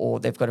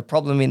 or they've got a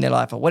problem in their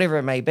life, or whatever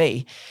it may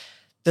be,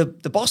 the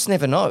boss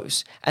never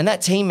knows. And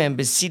that team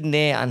member's sitting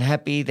there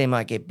unhappy. They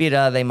might get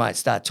bitter. They might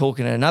start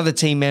talking to another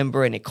team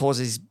member, and it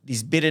causes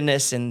this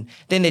bitterness. And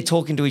then they're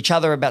talking to each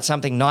other about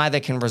something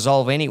neither can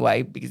resolve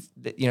anyway, because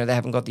they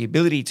haven't got the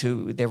ability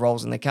to with their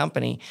roles in the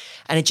company.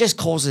 And it just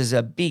causes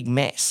a big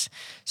mess.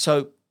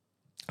 So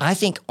I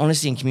think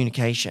honesty and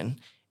communication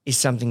is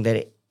something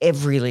that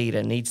every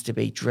leader needs to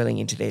be drilling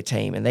into their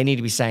team. And they need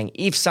to be saying,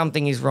 if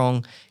something is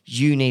wrong,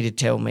 you need to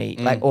tell me.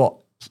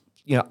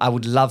 I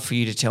would love for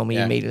you to tell me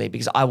immediately,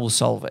 because I will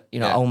solve it.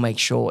 I'll make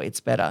sure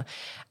it's better.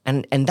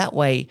 And that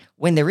way,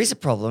 when there is a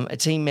problem, a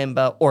team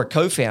member or a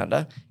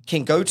co-founder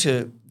can go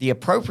to the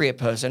appropriate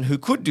person who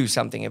could do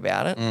something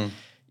about it,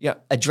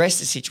 address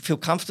the situation, feel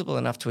comfortable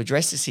enough to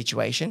address the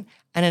situation,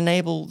 and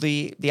enable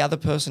the other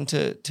person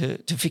to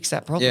fix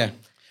that problem. Yeah.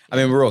 I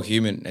mean, we're all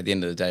human at the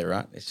end of the day,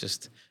 right? It's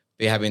just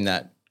having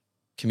that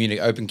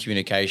open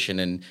communication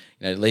and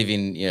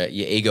leaving your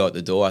ego at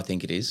the door. I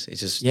think it is.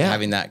 It's just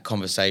having that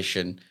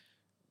conversation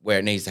where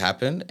it needs to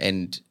happen,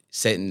 and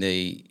setting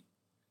the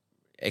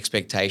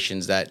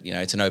expectations that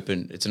it's an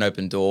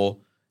open door.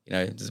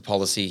 There's a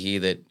policy here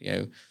that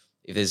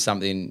if there's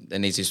something that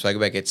needs to be spoken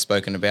about, gets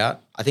spoken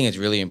about. I think it's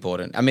really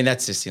important. I mean,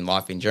 that's just in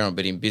life in general,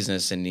 but in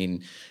business and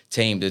in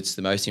teams, it's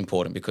the most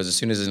important, because as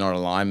soon as there's not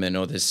alignment,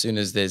 or as soon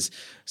as there's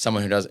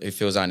someone who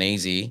feels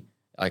uneasy,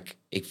 like,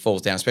 it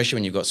falls down, especially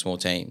when you've got small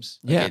teams.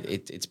 Like,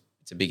 it's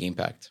a big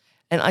impact.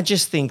 And I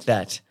just think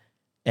that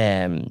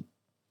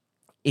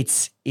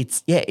that's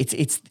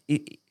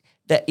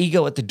the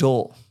ego at the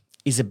door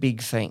is a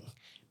big thing,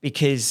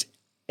 because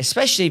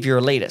especially if you're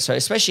a leader, so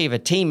especially if a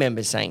team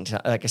member's saying,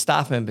 like a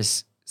staff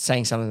member's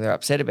saying something they're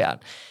upset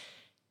about,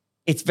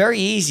 it's very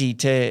easy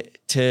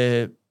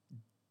to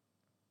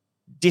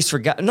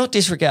not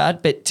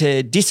disregard, but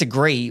to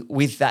disagree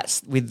with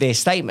their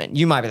statement.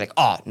 You might be like,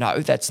 oh no,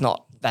 that's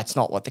not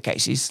what the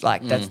case is.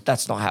 Like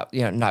that's not how,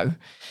 no.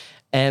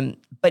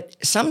 But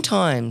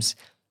sometimes,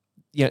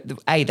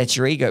 that's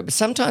your ego, but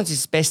sometimes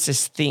it's best to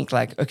think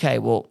like, okay,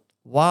 well,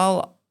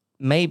 while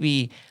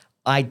maybe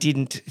I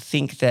didn't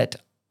think that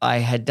I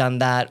had done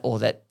that or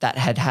that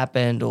had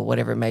happened or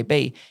whatever it may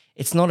be,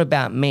 it's not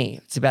about me.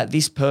 It's about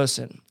this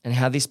person and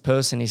how this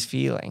person is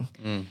feeling,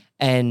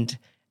 and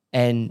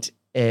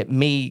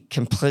me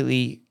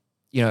completely,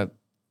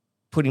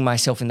 putting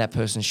myself in that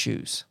person's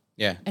shoes.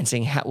 Yeah. And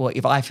saying,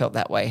 if I felt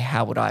that way,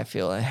 how would I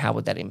feel, and how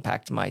would that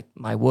impact my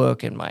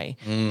work and my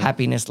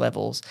happiness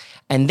levels?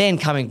 And then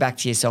coming back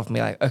to yourself and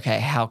be like, okay,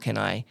 how can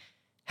I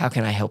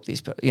help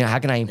this person? How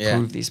can I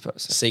improve this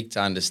person? Seek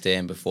to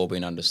understand before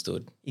being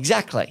understood.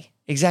 Exactly.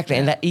 Yeah.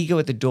 And that ego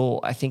at the door,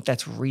 I think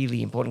that's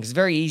really important, because it's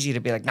very easy to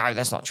be like, no,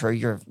 that's not true.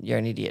 You're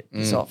an idiot.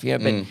 Piss off.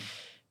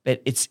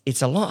 But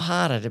it's a lot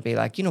harder to be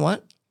like, you know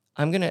what?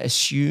 I'm going to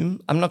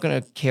assume, I'm not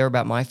going to care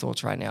about my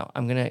thoughts right now.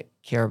 I'm going to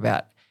care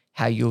about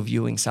how you're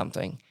viewing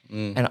something,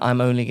 and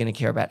I'm only going to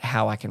care about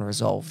how I can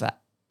resolve that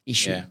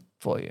issue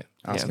for you.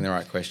 Asking the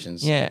right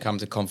questions. Yeah. Come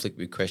to conflict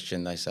with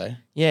question, they say.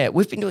 Yeah,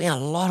 we've been doing a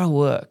lot of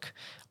work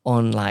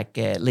on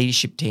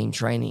leadership team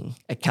training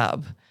at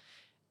Cub,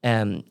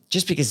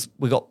 just because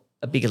we got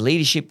a bigger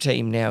leadership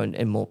team now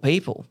and more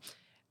people.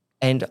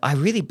 And I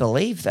really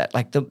believe that,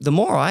 like, the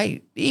more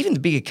even the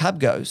bigger Cub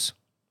goes,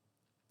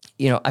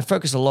 I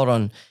focus a lot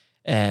on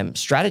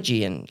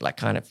strategy and like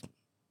kind of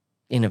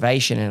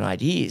innovation and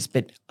ideas,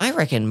 but I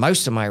reckon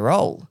most of my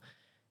role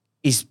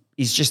is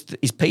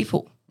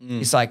people.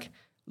 It's like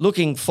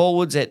looking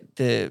forwards at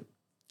the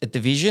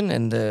vision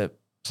and the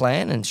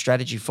plan and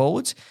strategy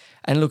forwards,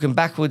 and looking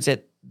backwards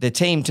at the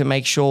team to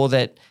make sure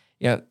that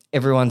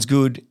everyone's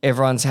good,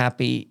 everyone's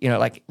happy.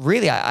 Like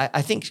really,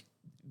 I think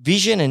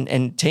vision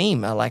and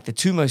team are like the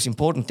two most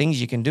important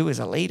things you can do as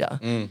a leader.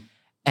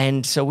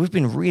 And so we've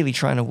been really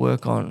trying to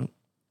work on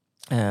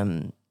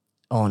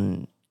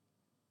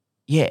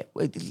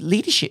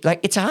leadership. Like,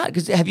 it's hard,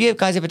 because have you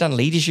guys ever done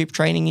leadership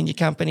training in your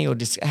company, or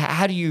just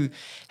how do you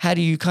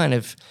kind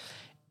of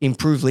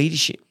improve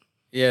leadership?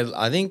 Yeah,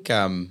 I think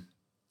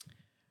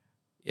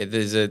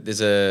there's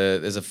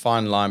a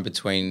fine line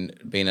between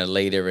being a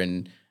leader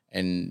and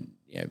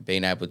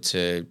being able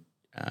to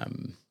I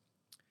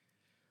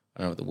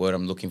don't know what the word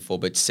I'm looking for,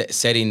 but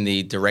setting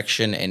the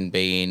direction and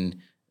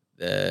being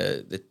how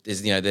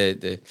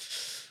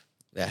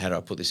do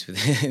I put this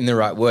in the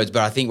right words?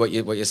 But I think what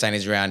you're saying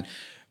is around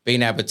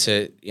being able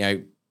to,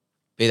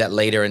 be that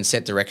leader and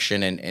set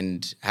direction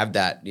and have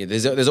that.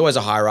 There's always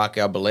a hierarchy,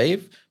 I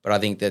believe, but I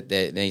think that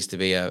there needs to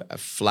be a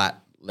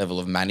flat level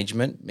of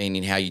management,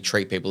 meaning how you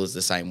treat people is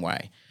the same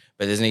way.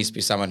 But there needs to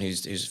be someone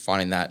who's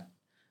finding that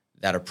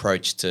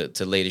approach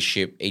to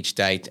leadership each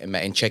day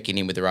and checking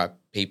in with the right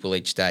people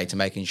each day to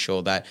making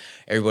sure that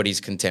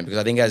everybody's content. Because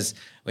I think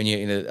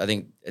I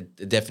think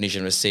the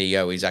definition of a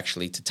CEO is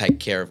actually to take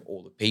care of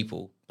all the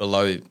people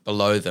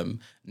below them,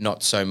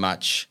 not so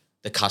much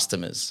the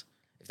customers,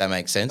 if that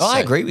makes sense. I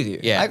agree with you.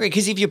 Yeah. I agree,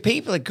 because if your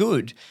people are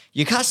good,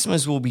 your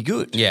customers will be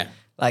good. Yeah.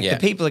 The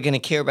people are going to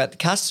care about the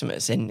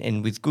customers,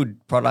 and with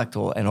good product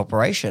and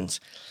operations,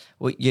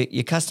 well,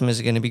 your customers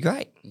are going to be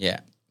great.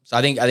 Yeah. So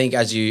I think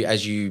as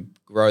you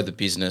grow the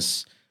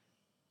business,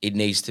 that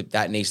needs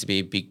to be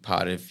a big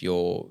part of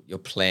your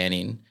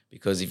planning,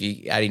 because if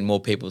you add in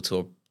more people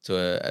to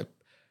an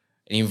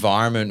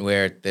environment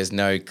where there's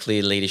no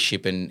clear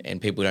leadership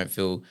and people don't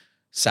feel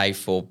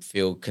safe or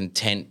feel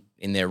content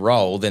in their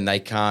role, then they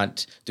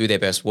can't do their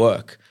best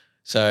work.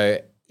 So,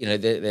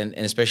 and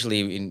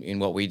especially in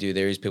what we do,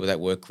 there is people that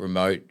work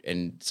remote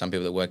and some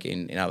people that work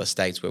in other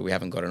states where we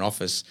haven't got an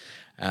office,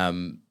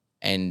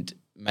 and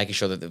making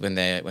sure that when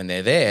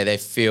they're there, they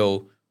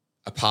feel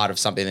a part of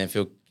something. They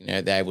feel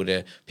they're able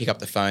to pick up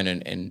the phone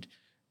and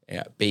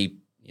be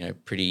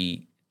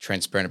pretty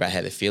transparent about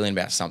how they're feeling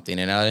about something.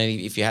 And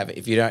if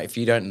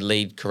you don't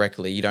lead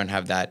correctly, you don't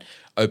have that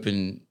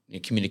open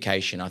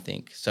communication, I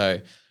think. So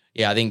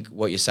yeah, I think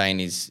what you're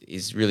saying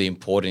is really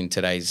important in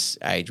today's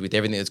age, with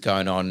everything that's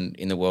going on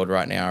in the world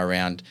right now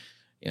around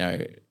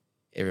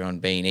everyone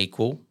being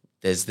equal.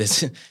 There's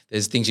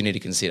things you need to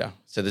consider.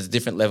 So there's a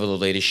different level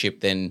of leadership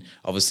than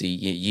obviously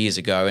years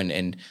ago,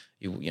 and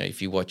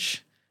if you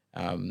watch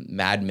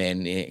Mad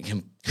Men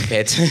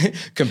compared to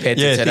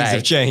today, things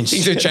have changed.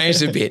 Things have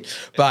changed a bit,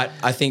 but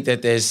I think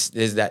that there's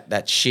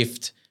that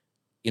shift.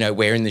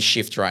 We're in the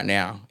shift right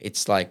now.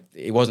 It's like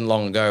it wasn't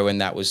long ago when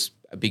that was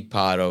a big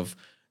part of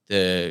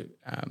the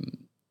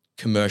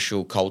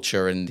commercial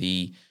culture and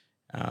the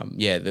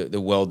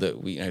world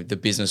that the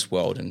business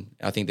world, and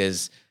I think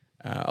there's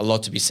a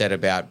lot to be said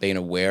about being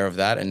aware of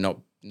that and not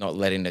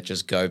letting it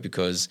just go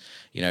because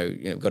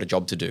you've got a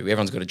job to do.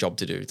 Everyone's got a job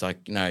to do. It's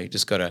like you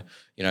just got to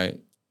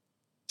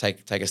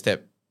take a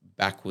step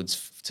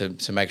backwards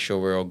to make sure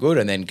we're all good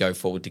and then go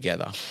forward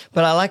together.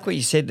 But I like what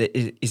you said, that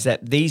is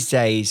that these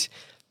days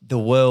the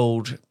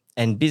world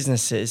and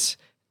businesses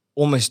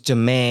almost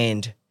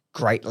demand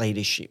great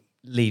leadership.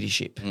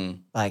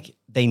 Like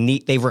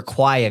they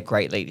require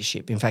great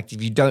leadership. In fact,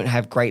 if you don't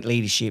have great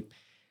leadership,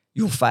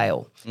 you'll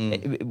fail.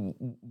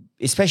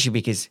 Especially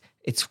because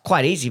it's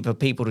quite easy for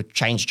people to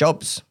change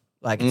jobs.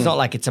 Like it's not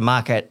like it's a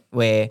market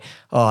where,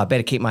 I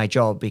better keep my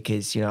job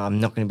because, I'm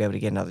not going to be able to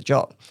get another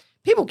job.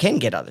 People can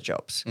get other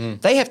jobs.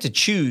 They have to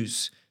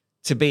choose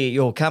to be at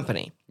your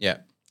company. Yeah.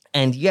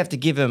 And you have to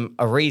give them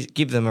a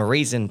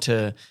reason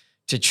to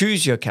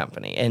choose your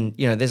company. And,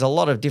 there's a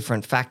lot of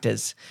different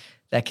factors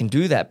that can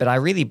do that. But I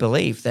really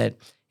believe that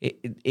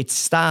it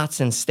starts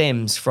and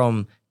stems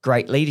from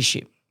great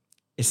leadership.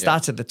 It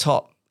starts at the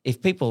top.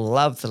 If people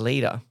love the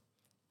leader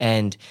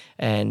and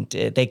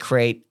they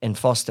create and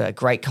foster a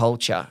great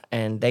culture,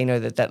 and they know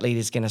that leader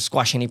is going to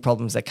squash any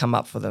problems that come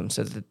up for them,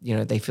 so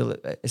that they feel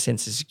a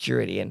sense of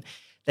security, and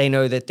they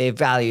know that they're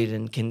valued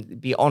and can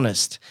be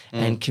honest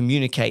and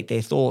communicate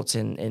their thoughts,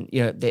 and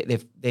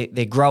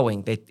they're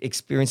growing, they're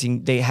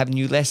experiencing, they have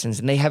new lessons,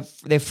 and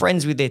they're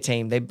friends with their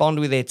team, they bond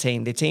with their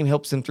team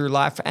helps them through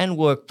life and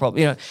work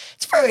problems.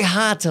 It's very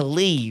hard to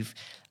leave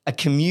a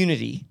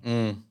community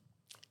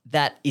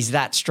that is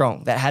that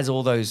strong, that has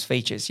all those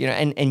features,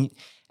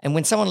 and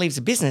when someone leaves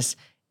a business,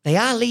 they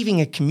are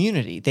leaving a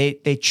community.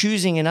 They're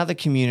choosing another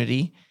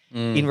community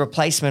in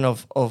replacement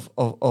of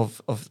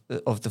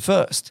the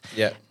first.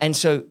 Yeah. And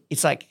so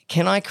it's like,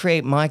 can I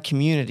create my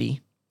community,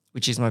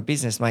 which is my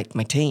business, my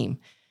team?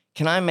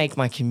 Can I make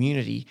my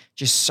community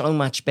just so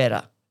much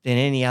better than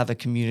any other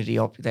community,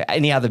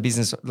 any other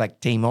business like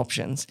team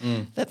options,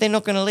 that they're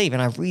not going to leave?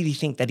 And I really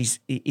think that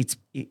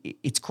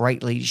it's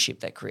great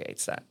leadership that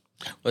creates that.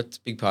 Well, it's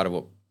a big part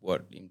of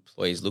what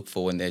employees look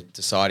for when they're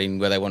deciding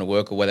where they want to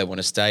work or where they want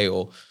to stay,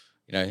 or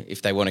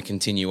if they want to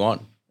continue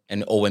on,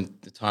 or when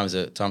the times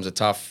are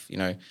tough,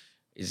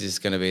 is this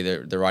going to be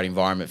the right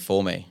environment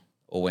for me?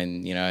 Or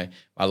when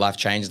my life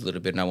changed a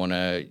little bit and I want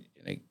to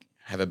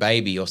have a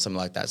baby or something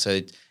like that. So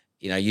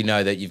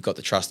that you've got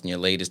the trust in your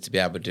leaders to be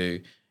able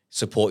to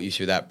support you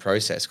through that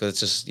process, because it's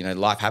just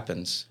life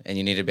happens, and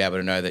you need to be able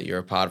to know that you're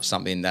a part of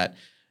something that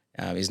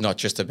is not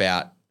just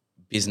about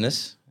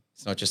business.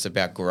 It's not just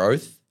about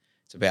growth.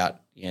 It's about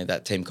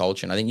that team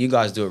culture, and I think you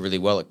guys do it really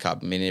well at Cub.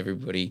 I mean,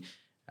 everybody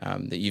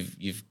that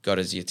you've got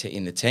as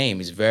in the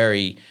team is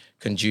very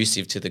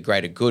conducive to the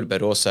greater good,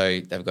 but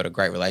also they've got a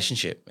great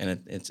relationship,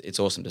 and it's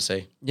awesome to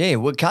see. Yeah,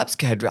 well, Cubs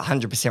had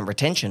 100%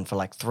 retention for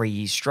like 3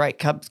 years straight.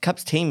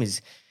 Cubs team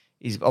is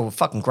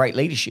fucking great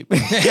leadership.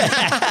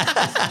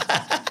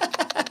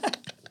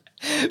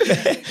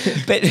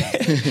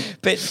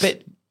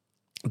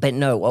 but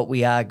no, what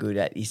we are good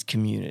at is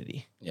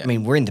community. Yeah. I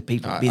mean, we're in the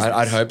people business.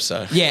 I'd hope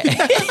so.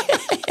 Yeah.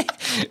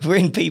 We're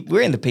in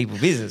the people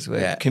business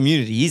where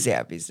community is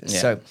our business. Yeah.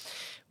 So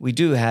we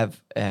do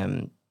have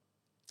a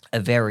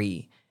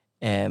very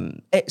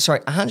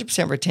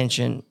 100%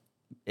 retention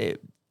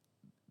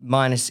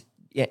minus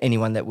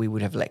anyone that we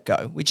would have let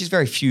go, which is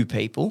very few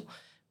people,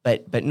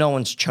 but no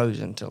one's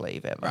chosen to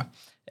leave ever.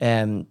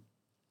 Right.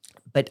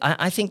 But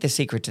I think the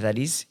secret to that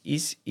is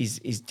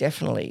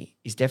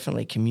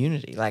definitely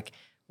community. Like,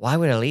 why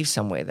would I leave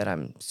somewhere that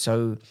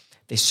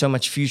there's so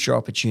much future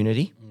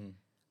opportunity?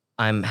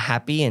 I'm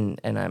happy and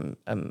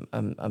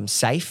I'm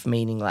safe,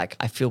 meaning like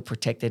I feel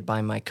protected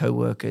by my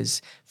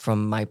coworkers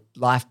from my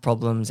life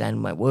problems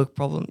and my work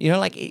problem.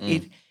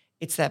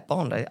 It's that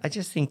bond. I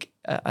just think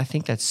I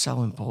think that's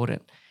so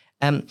important.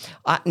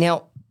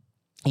 Now,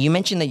 you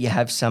mentioned that you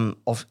have some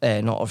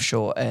not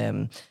offshore,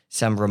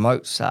 some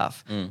remote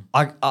staff.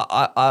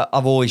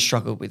 I've always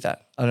struggled with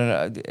that. I don't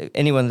know,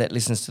 anyone that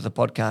listens to the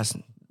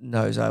podcast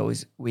knows I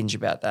always whinge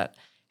about that.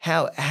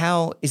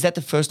 How is that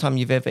the first time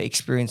you've ever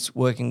experienced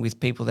working with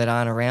people that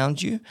aren't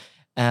around you?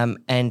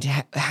 And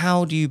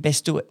how do you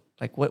best do it?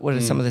 Like, what are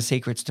some of the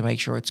secrets to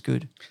make sure it's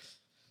good?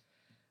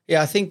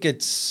 Yeah, I think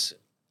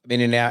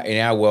in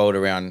our world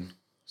around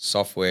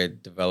software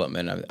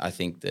development, I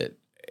think that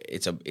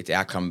it's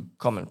outcome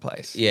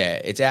commonplace.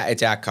 Yeah, it's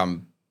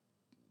outcome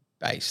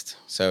based.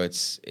 So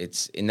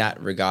it's in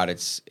that regard,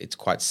 it's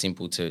quite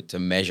simple to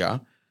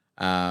measure.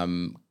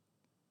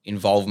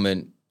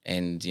 Involvement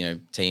and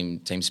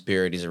team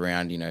spirit is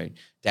around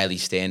daily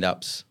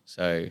stand-ups.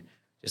 So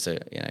just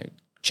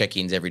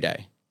check-ins every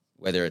day.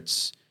 Whether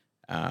it's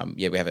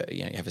we have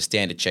a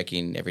standard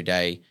check-in every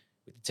day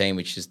with the team,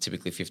 which is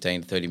typically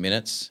 15 to 30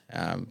 minutes,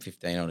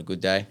 15 on a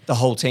good day. The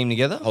whole team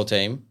together? Whole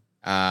team.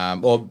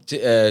 Not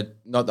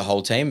the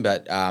whole team,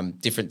 but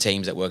different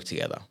teams that work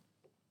together.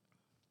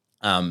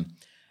 And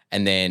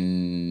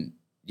then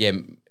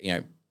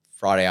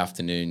Friday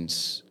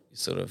afternoons,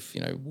 sort of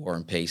War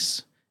and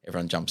Peace.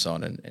 Everyone jumps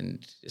on and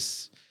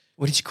just.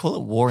 What did you call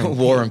it?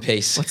 War and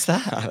Peace. What's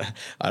that?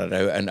 I don't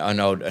know. An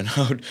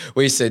old.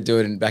 We used to do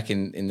it back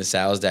in the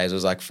sales days. It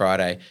was like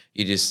Friday.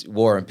 You just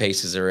War and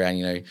Peace is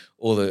around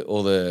all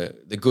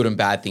the good and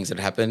bad things that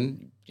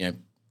happen.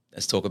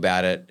 Let's talk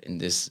about it and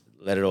just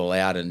let it all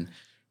out and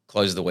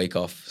close the week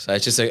off. So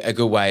it's just a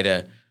good way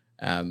to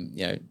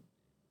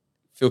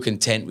feel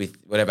content with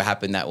whatever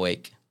happened that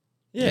week.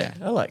 Yeah,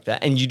 I like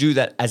that. And you do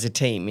that as a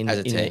team in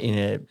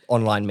an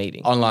online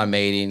meeting. Online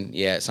meeting,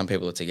 yeah. Some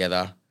people are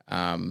together.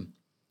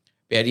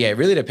 But yeah, it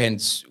really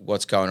depends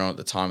what's going on at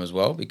the time as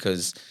well.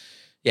 Because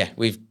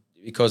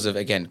because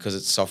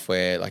it's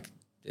software. Like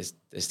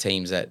there's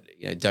teams that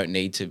don't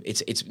need to.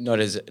 It's not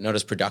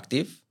as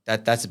productive.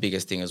 That's the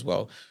biggest thing as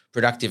well.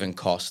 Productive and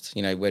cost.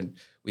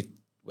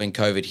 When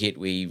COVID hit,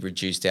 we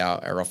reduced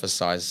our office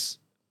size,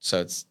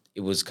 so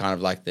it was kind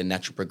of like the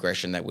natural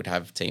progression that would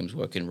have teams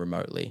working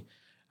remotely.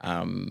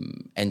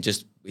 And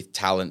just with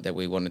talent that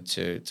we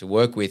wanted to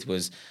work with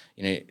was,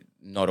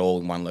 not all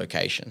in one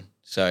location.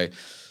 So,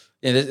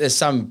 there's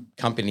some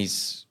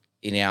companies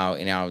in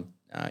our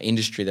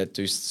industry that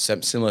do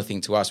some similar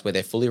thing to us where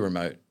they're fully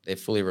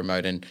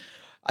remote. And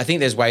I think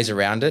there's ways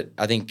around it.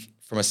 I think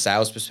from a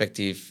sales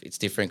perspective, it's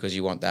different because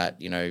you want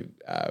that,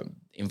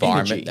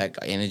 environment, that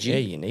energy. Yeah,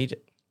 you need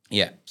it.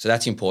 Yeah, so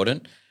that's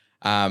important.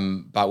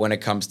 But when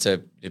it comes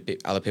to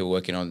other people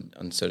working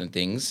on certain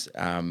things,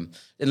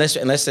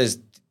 unless there's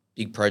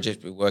big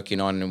project we're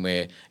working on and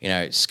we're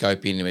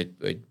scoping and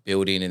we're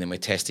building and then we're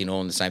testing all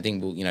in the same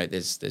thing. Well,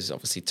 there's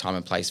obviously time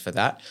and place for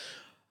that,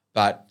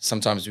 but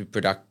sometimes with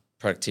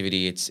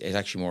productivity, it's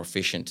actually more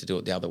efficient to do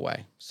it the other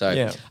way. So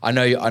yeah. I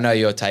know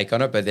your take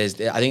on it, but I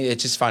think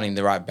it's just finding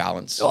the right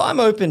balance. Well, I'm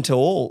open to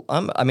all.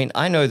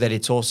 I know that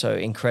it's also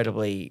an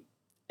incredibly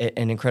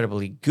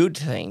good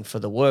thing for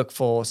the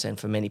workforce and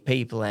for many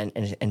people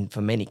and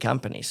for many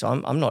companies. So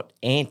I'm not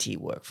anti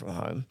work from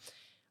home.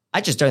 I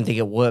just don't think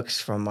it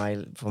works for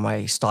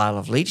my style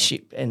of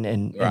leadership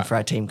and for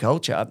our team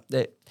culture.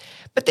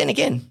 But then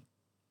again,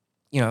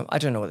 I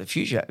don't know what the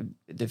future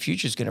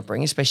is going to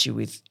bring, especially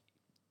with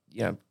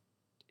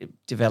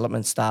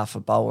development staff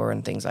for BOA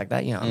and things like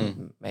that.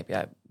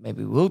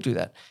 Maybe we'll do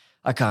that.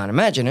 I can't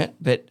imagine it,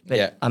 but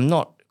yeah. I'm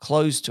not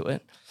close to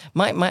it.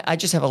 I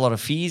just have a lot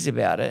of fears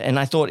about it, and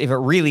I thought if it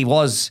really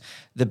was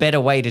the better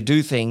way to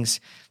do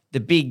things, the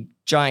big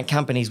giant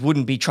companies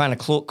wouldn't be trying to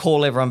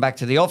call everyone back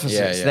to the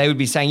offices. Yeah. They would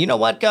be saying, you know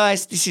what,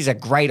 guys, this is a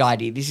great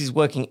idea. This is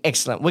working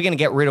excellent. We're going to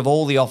get rid of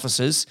all the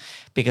offices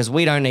because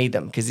we don't need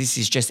them because this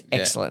is just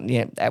excellent.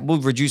 Yeah, that will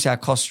reduce our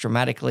costs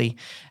dramatically.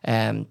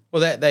 Well,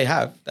 they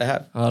have.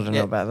 I don't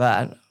know about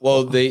that.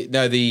 Well,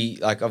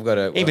 I've got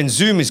a... Even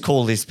Zoom has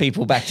called these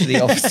people back to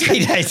the office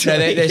 3 days a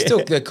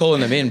week. They're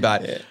calling them in,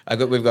 but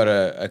we've got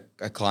a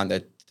client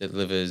that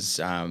delivers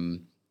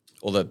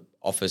all the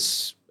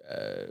office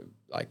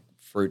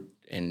fruit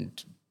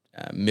and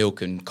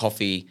milk and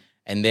coffee,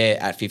 and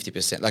they're at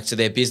 50%. So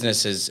their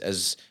business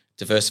is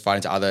diversified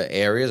into other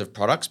areas of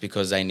products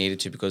because they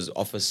needed to, because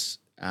office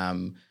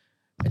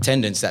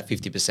attendance at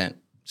 50%.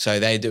 So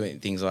they're doing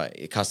things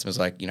like customers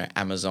like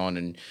Amazon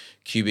and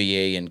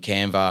QBE and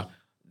Canva.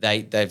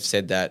 They've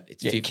said that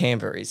it's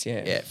Canva is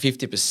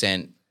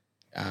 50%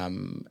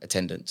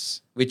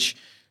 attendance, which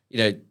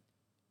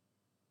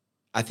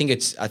I think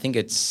it's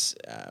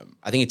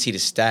here to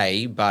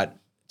stay, but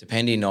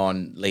depending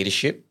on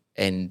leadership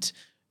and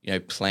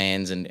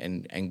plans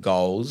and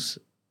goals,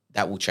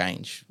 that will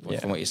change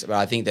from what you said. But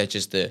I think that's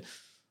just the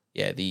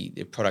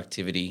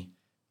productivity.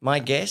 My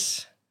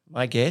guess,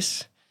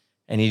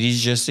 and it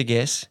is just a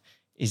guess,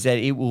 is that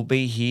it will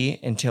be here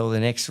until the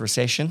next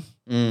recession,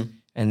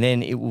 and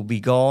then it will be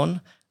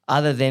gone.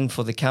 Other than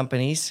for the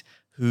companies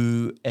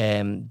who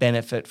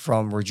benefit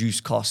from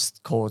reduced costs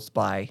caused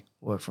by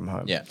work from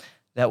home. Yeah,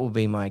 that will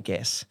be my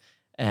guess.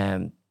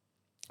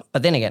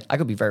 But then again, I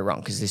could be very wrong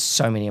because there's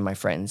so many of my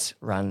friends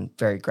run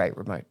very great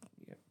remote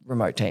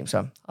teams.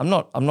 So I'm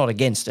not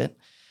against it.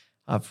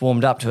 I've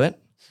warmed up to it.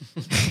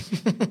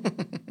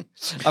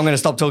 I'm going to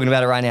stop talking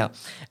about it right now.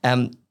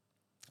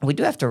 We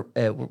do have to.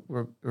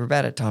 We're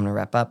about at time to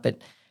wrap up.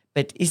 But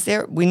is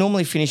there? We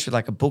normally finish with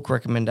like a book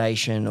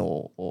recommendation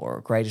or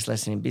a greatest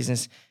lesson in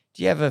business.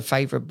 Do you have a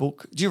favorite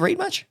book? Do you read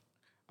much?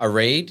 I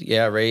read.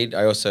 Yeah, I read.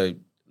 I also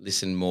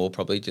listen more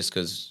probably just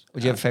because.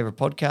 Would you have a favorite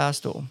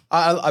podcast or?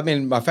 I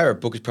mean, my favorite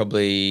book is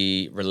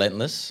probably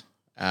Relentless,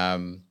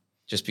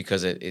 just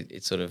because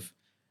it sort of,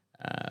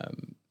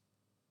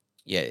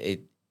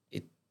 it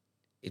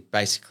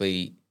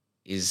basically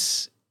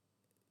is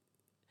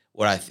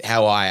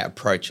how I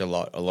approach a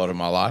lot of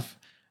my life.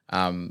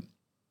 What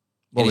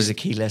was the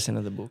key lesson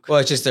of the book? Well,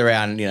 it's just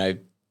around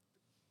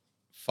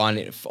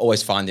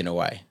always finding a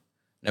way,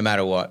 no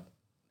matter what.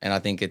 And I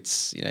think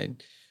it's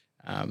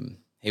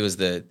he was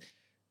the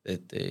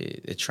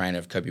trainer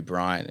of Kobe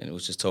Bryant, and it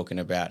was just talking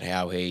about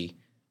how he,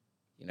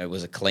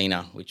 was a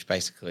cleaner, which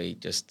basically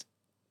just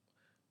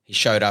he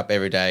showed up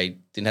every day,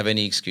 didn't have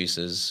any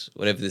excuses.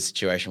 Whatever the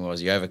situation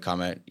was, you overcome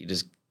it. You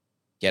just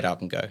get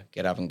up and go,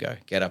 get up and go,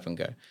 get up and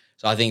go.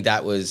 So I think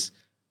that was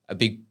a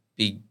big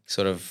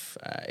sort of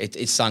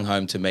it sung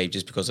home to me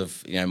just because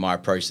of my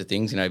approach to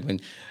things. When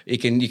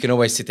you can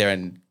always sit there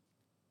and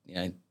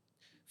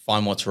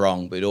find what's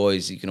wrong, but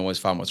you can always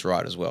find what's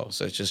right as well.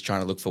 So it's just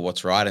trying to look for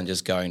what's right and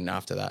just going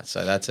after that.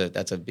 So that's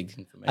a big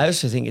thing for me. I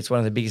also think it's one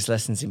of the biggest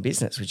lessons in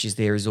business, which is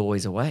there is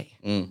always a way.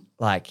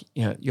 Like,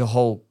 your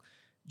whole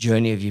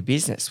journey of your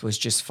business was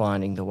just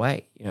finding the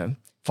way,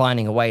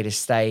 finding a way to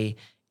stay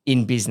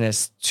in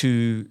business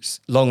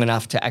long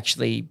enough to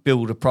actually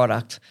build a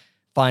product,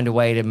 find a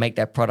way to make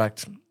that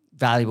product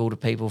valuable to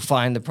people,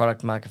 find the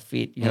product market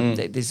fit. You know,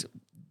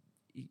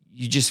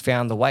 you just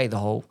found the way the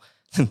whole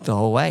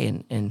way,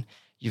 and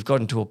you've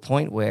gotten to a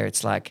point where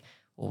it's like,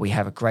 well, we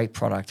have a great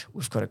product,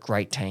 we've got a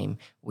great team,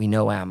 we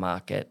know our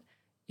market.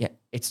 Yeah,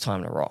 it's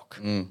time to rock.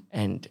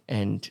 And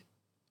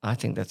I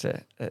think that's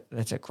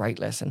a great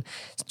lesson.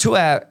 To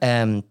our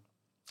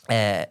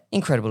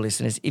incredible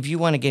listeners, if you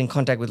want to get in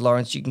contact with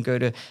Lawrence, you can go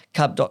to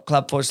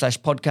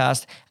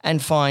cub.club/podcast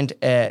and find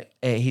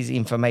his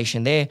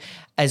information there,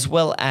 as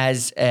well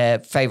as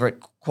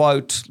favorite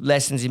quote,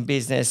 lessons in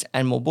business,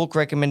 and more book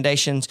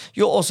recommendations.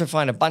 You'll also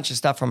find a bunch of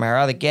stuff from our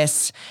other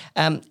guests.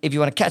 If you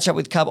want to catch up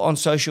with Cub on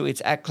social,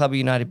 it's at Club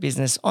United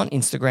Business. On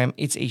Instagram,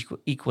 it's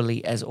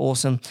equally as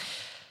awesome.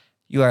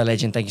 You are a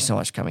legend. Thank you so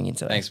much for coming in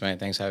today. Thanks, mate.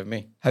 Thanks for having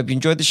me. Hope you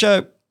enjoyed the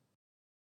show.